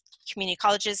those of community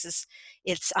colleges,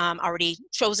 it's already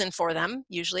chosen for them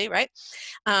usually, right?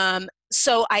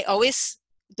 So I always,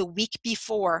 the week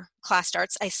before class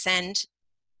starts, I send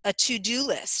a to-do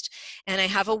list and I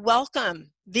have a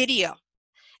welcome video.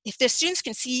 If the students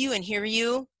can see you and hear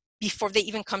you before they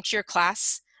even come to your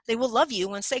class, they will love you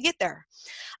once they get there.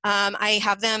 I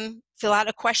have them fill out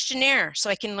a questionnaire so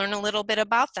I can learn a little bit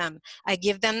about them. I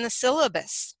give them the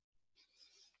syllabus.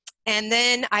 And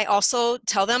then I also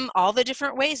tell them all the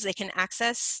different ways they can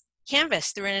access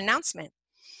Canvas through an announcement.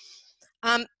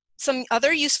 Some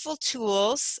other useful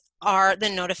tools are the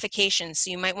notifications.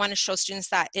 So you might want to show students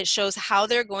that. It shows how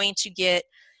they're going to get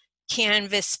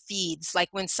Canvas feeds, like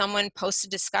when someone posts a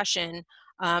discussion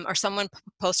or someone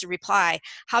posts a reply,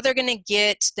 how they're going to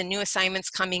get the new assignments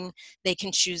coming. They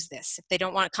can choose this. If they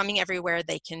don't want it coming everywhere,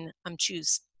 they can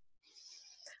choose.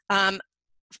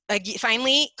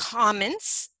 Finally,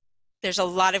 comments. There's a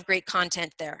lot of great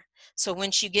content there. So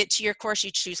once you get to your course, you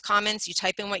choose comments, you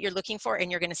type in what you're looking for, and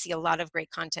you're going to see a lot of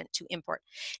great content to import.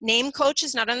 Name Coach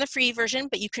is not on the free version,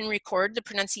 but you can record the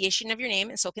pronunciation of your name,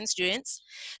 and so can students.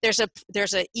 There's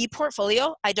a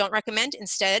e-portfolio I don't recommend.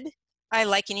 Instead, I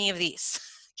like any of these.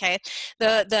 Okay,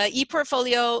 the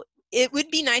e-portfolio, it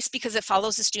would be nice because it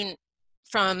follows the student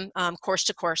from course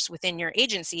to course within your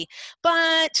agency,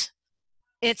 but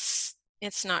it's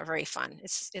not very fun.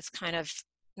 It's kind of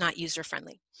not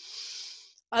user-friendly.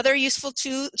 Other useful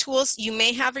tools you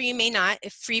may have or you may not,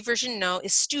 if free version no,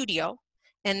 is Studio,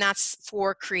 and that's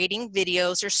for creating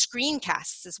videos or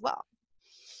screencasts as well.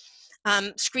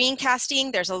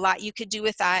 Screencasting, there's a lot you could do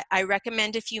with that. I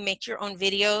recommend if you make your own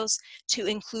videos to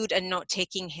include a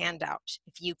note-taking handout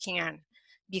if you can,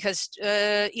 because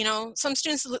you know, some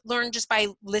students learn just by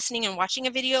listening and watching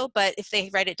a video, but if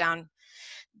they write it down,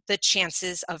 the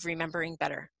chances of remembering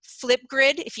better.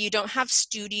 Flipgrid, if you don't have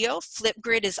Studio,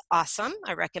 Flipgrid is awesome,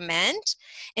 I recommend.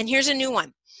 And here's a new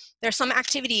one. There's some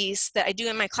activities that I do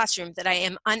in my classroom that I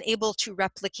am unable to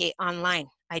replicate online.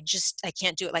 I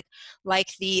can't do it, like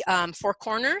the 4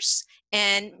 corners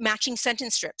and matching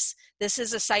sentence strips. This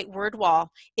is a site word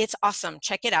wall. It's awesome,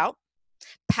 check it out.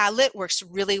 Padlet works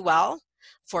really well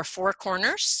for 4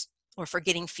 corners or for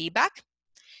getting feedback.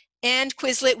 And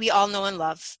Quizlet, we all know and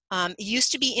love. It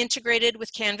used to be integrated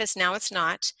with Canvas, now it's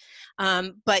not,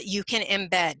 but you can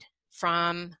embed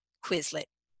from Quizlet.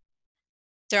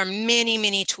 There are many,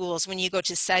 many tools when you go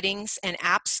to settings and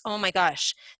apps. Oh my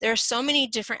gosh, there are so many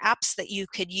different apps that you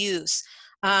could use.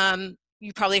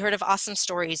 You probably heard of Awesome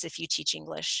Stories if you teach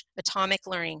English, Atomic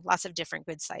Learning, lots of different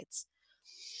good sites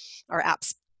or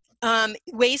apps.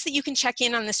 Ways that you can check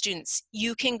in on the students.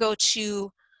 You can go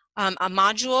to a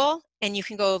module and you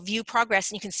can go view progress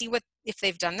and you can see if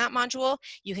they've done that module.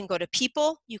 You can go to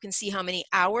people, you can see how many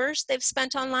hours they've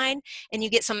spent online, and you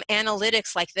get some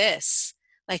analytics like this,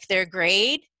 like their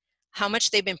grade, how much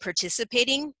they've been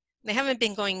participating. They haven't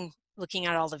been looking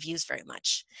at all the views very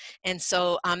much. And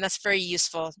so that's very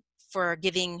useful for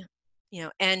giving, you know,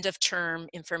 end of term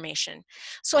information.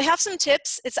 So I have some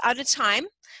tips. It's out of time,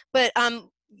 but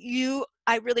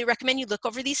I really recommend you look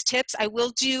over these tips. I will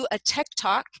do a tech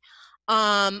talk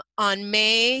on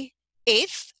May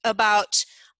 8th about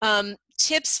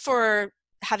tips for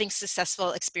having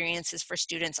successful experiences for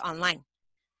students online.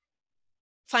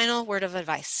 Final word of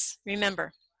advice.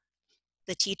 Remember,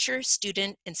 the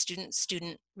teacher-student and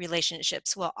student-student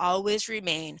relationships will always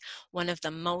remain one of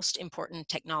the most important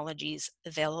technologies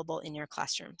available in your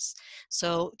classrooms.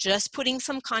 So just putting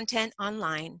some content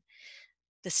online,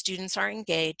 the students are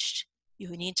engaged, you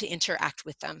need to interact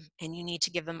with them, and you need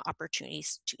to give them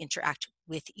opportunities to interact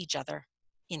with each other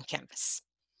in Canvas.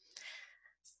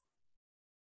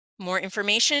 More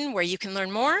information where you can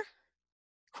learn more,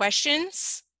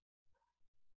 questions,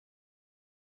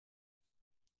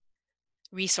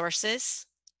 resources.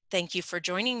 Thank you for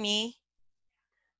joining me.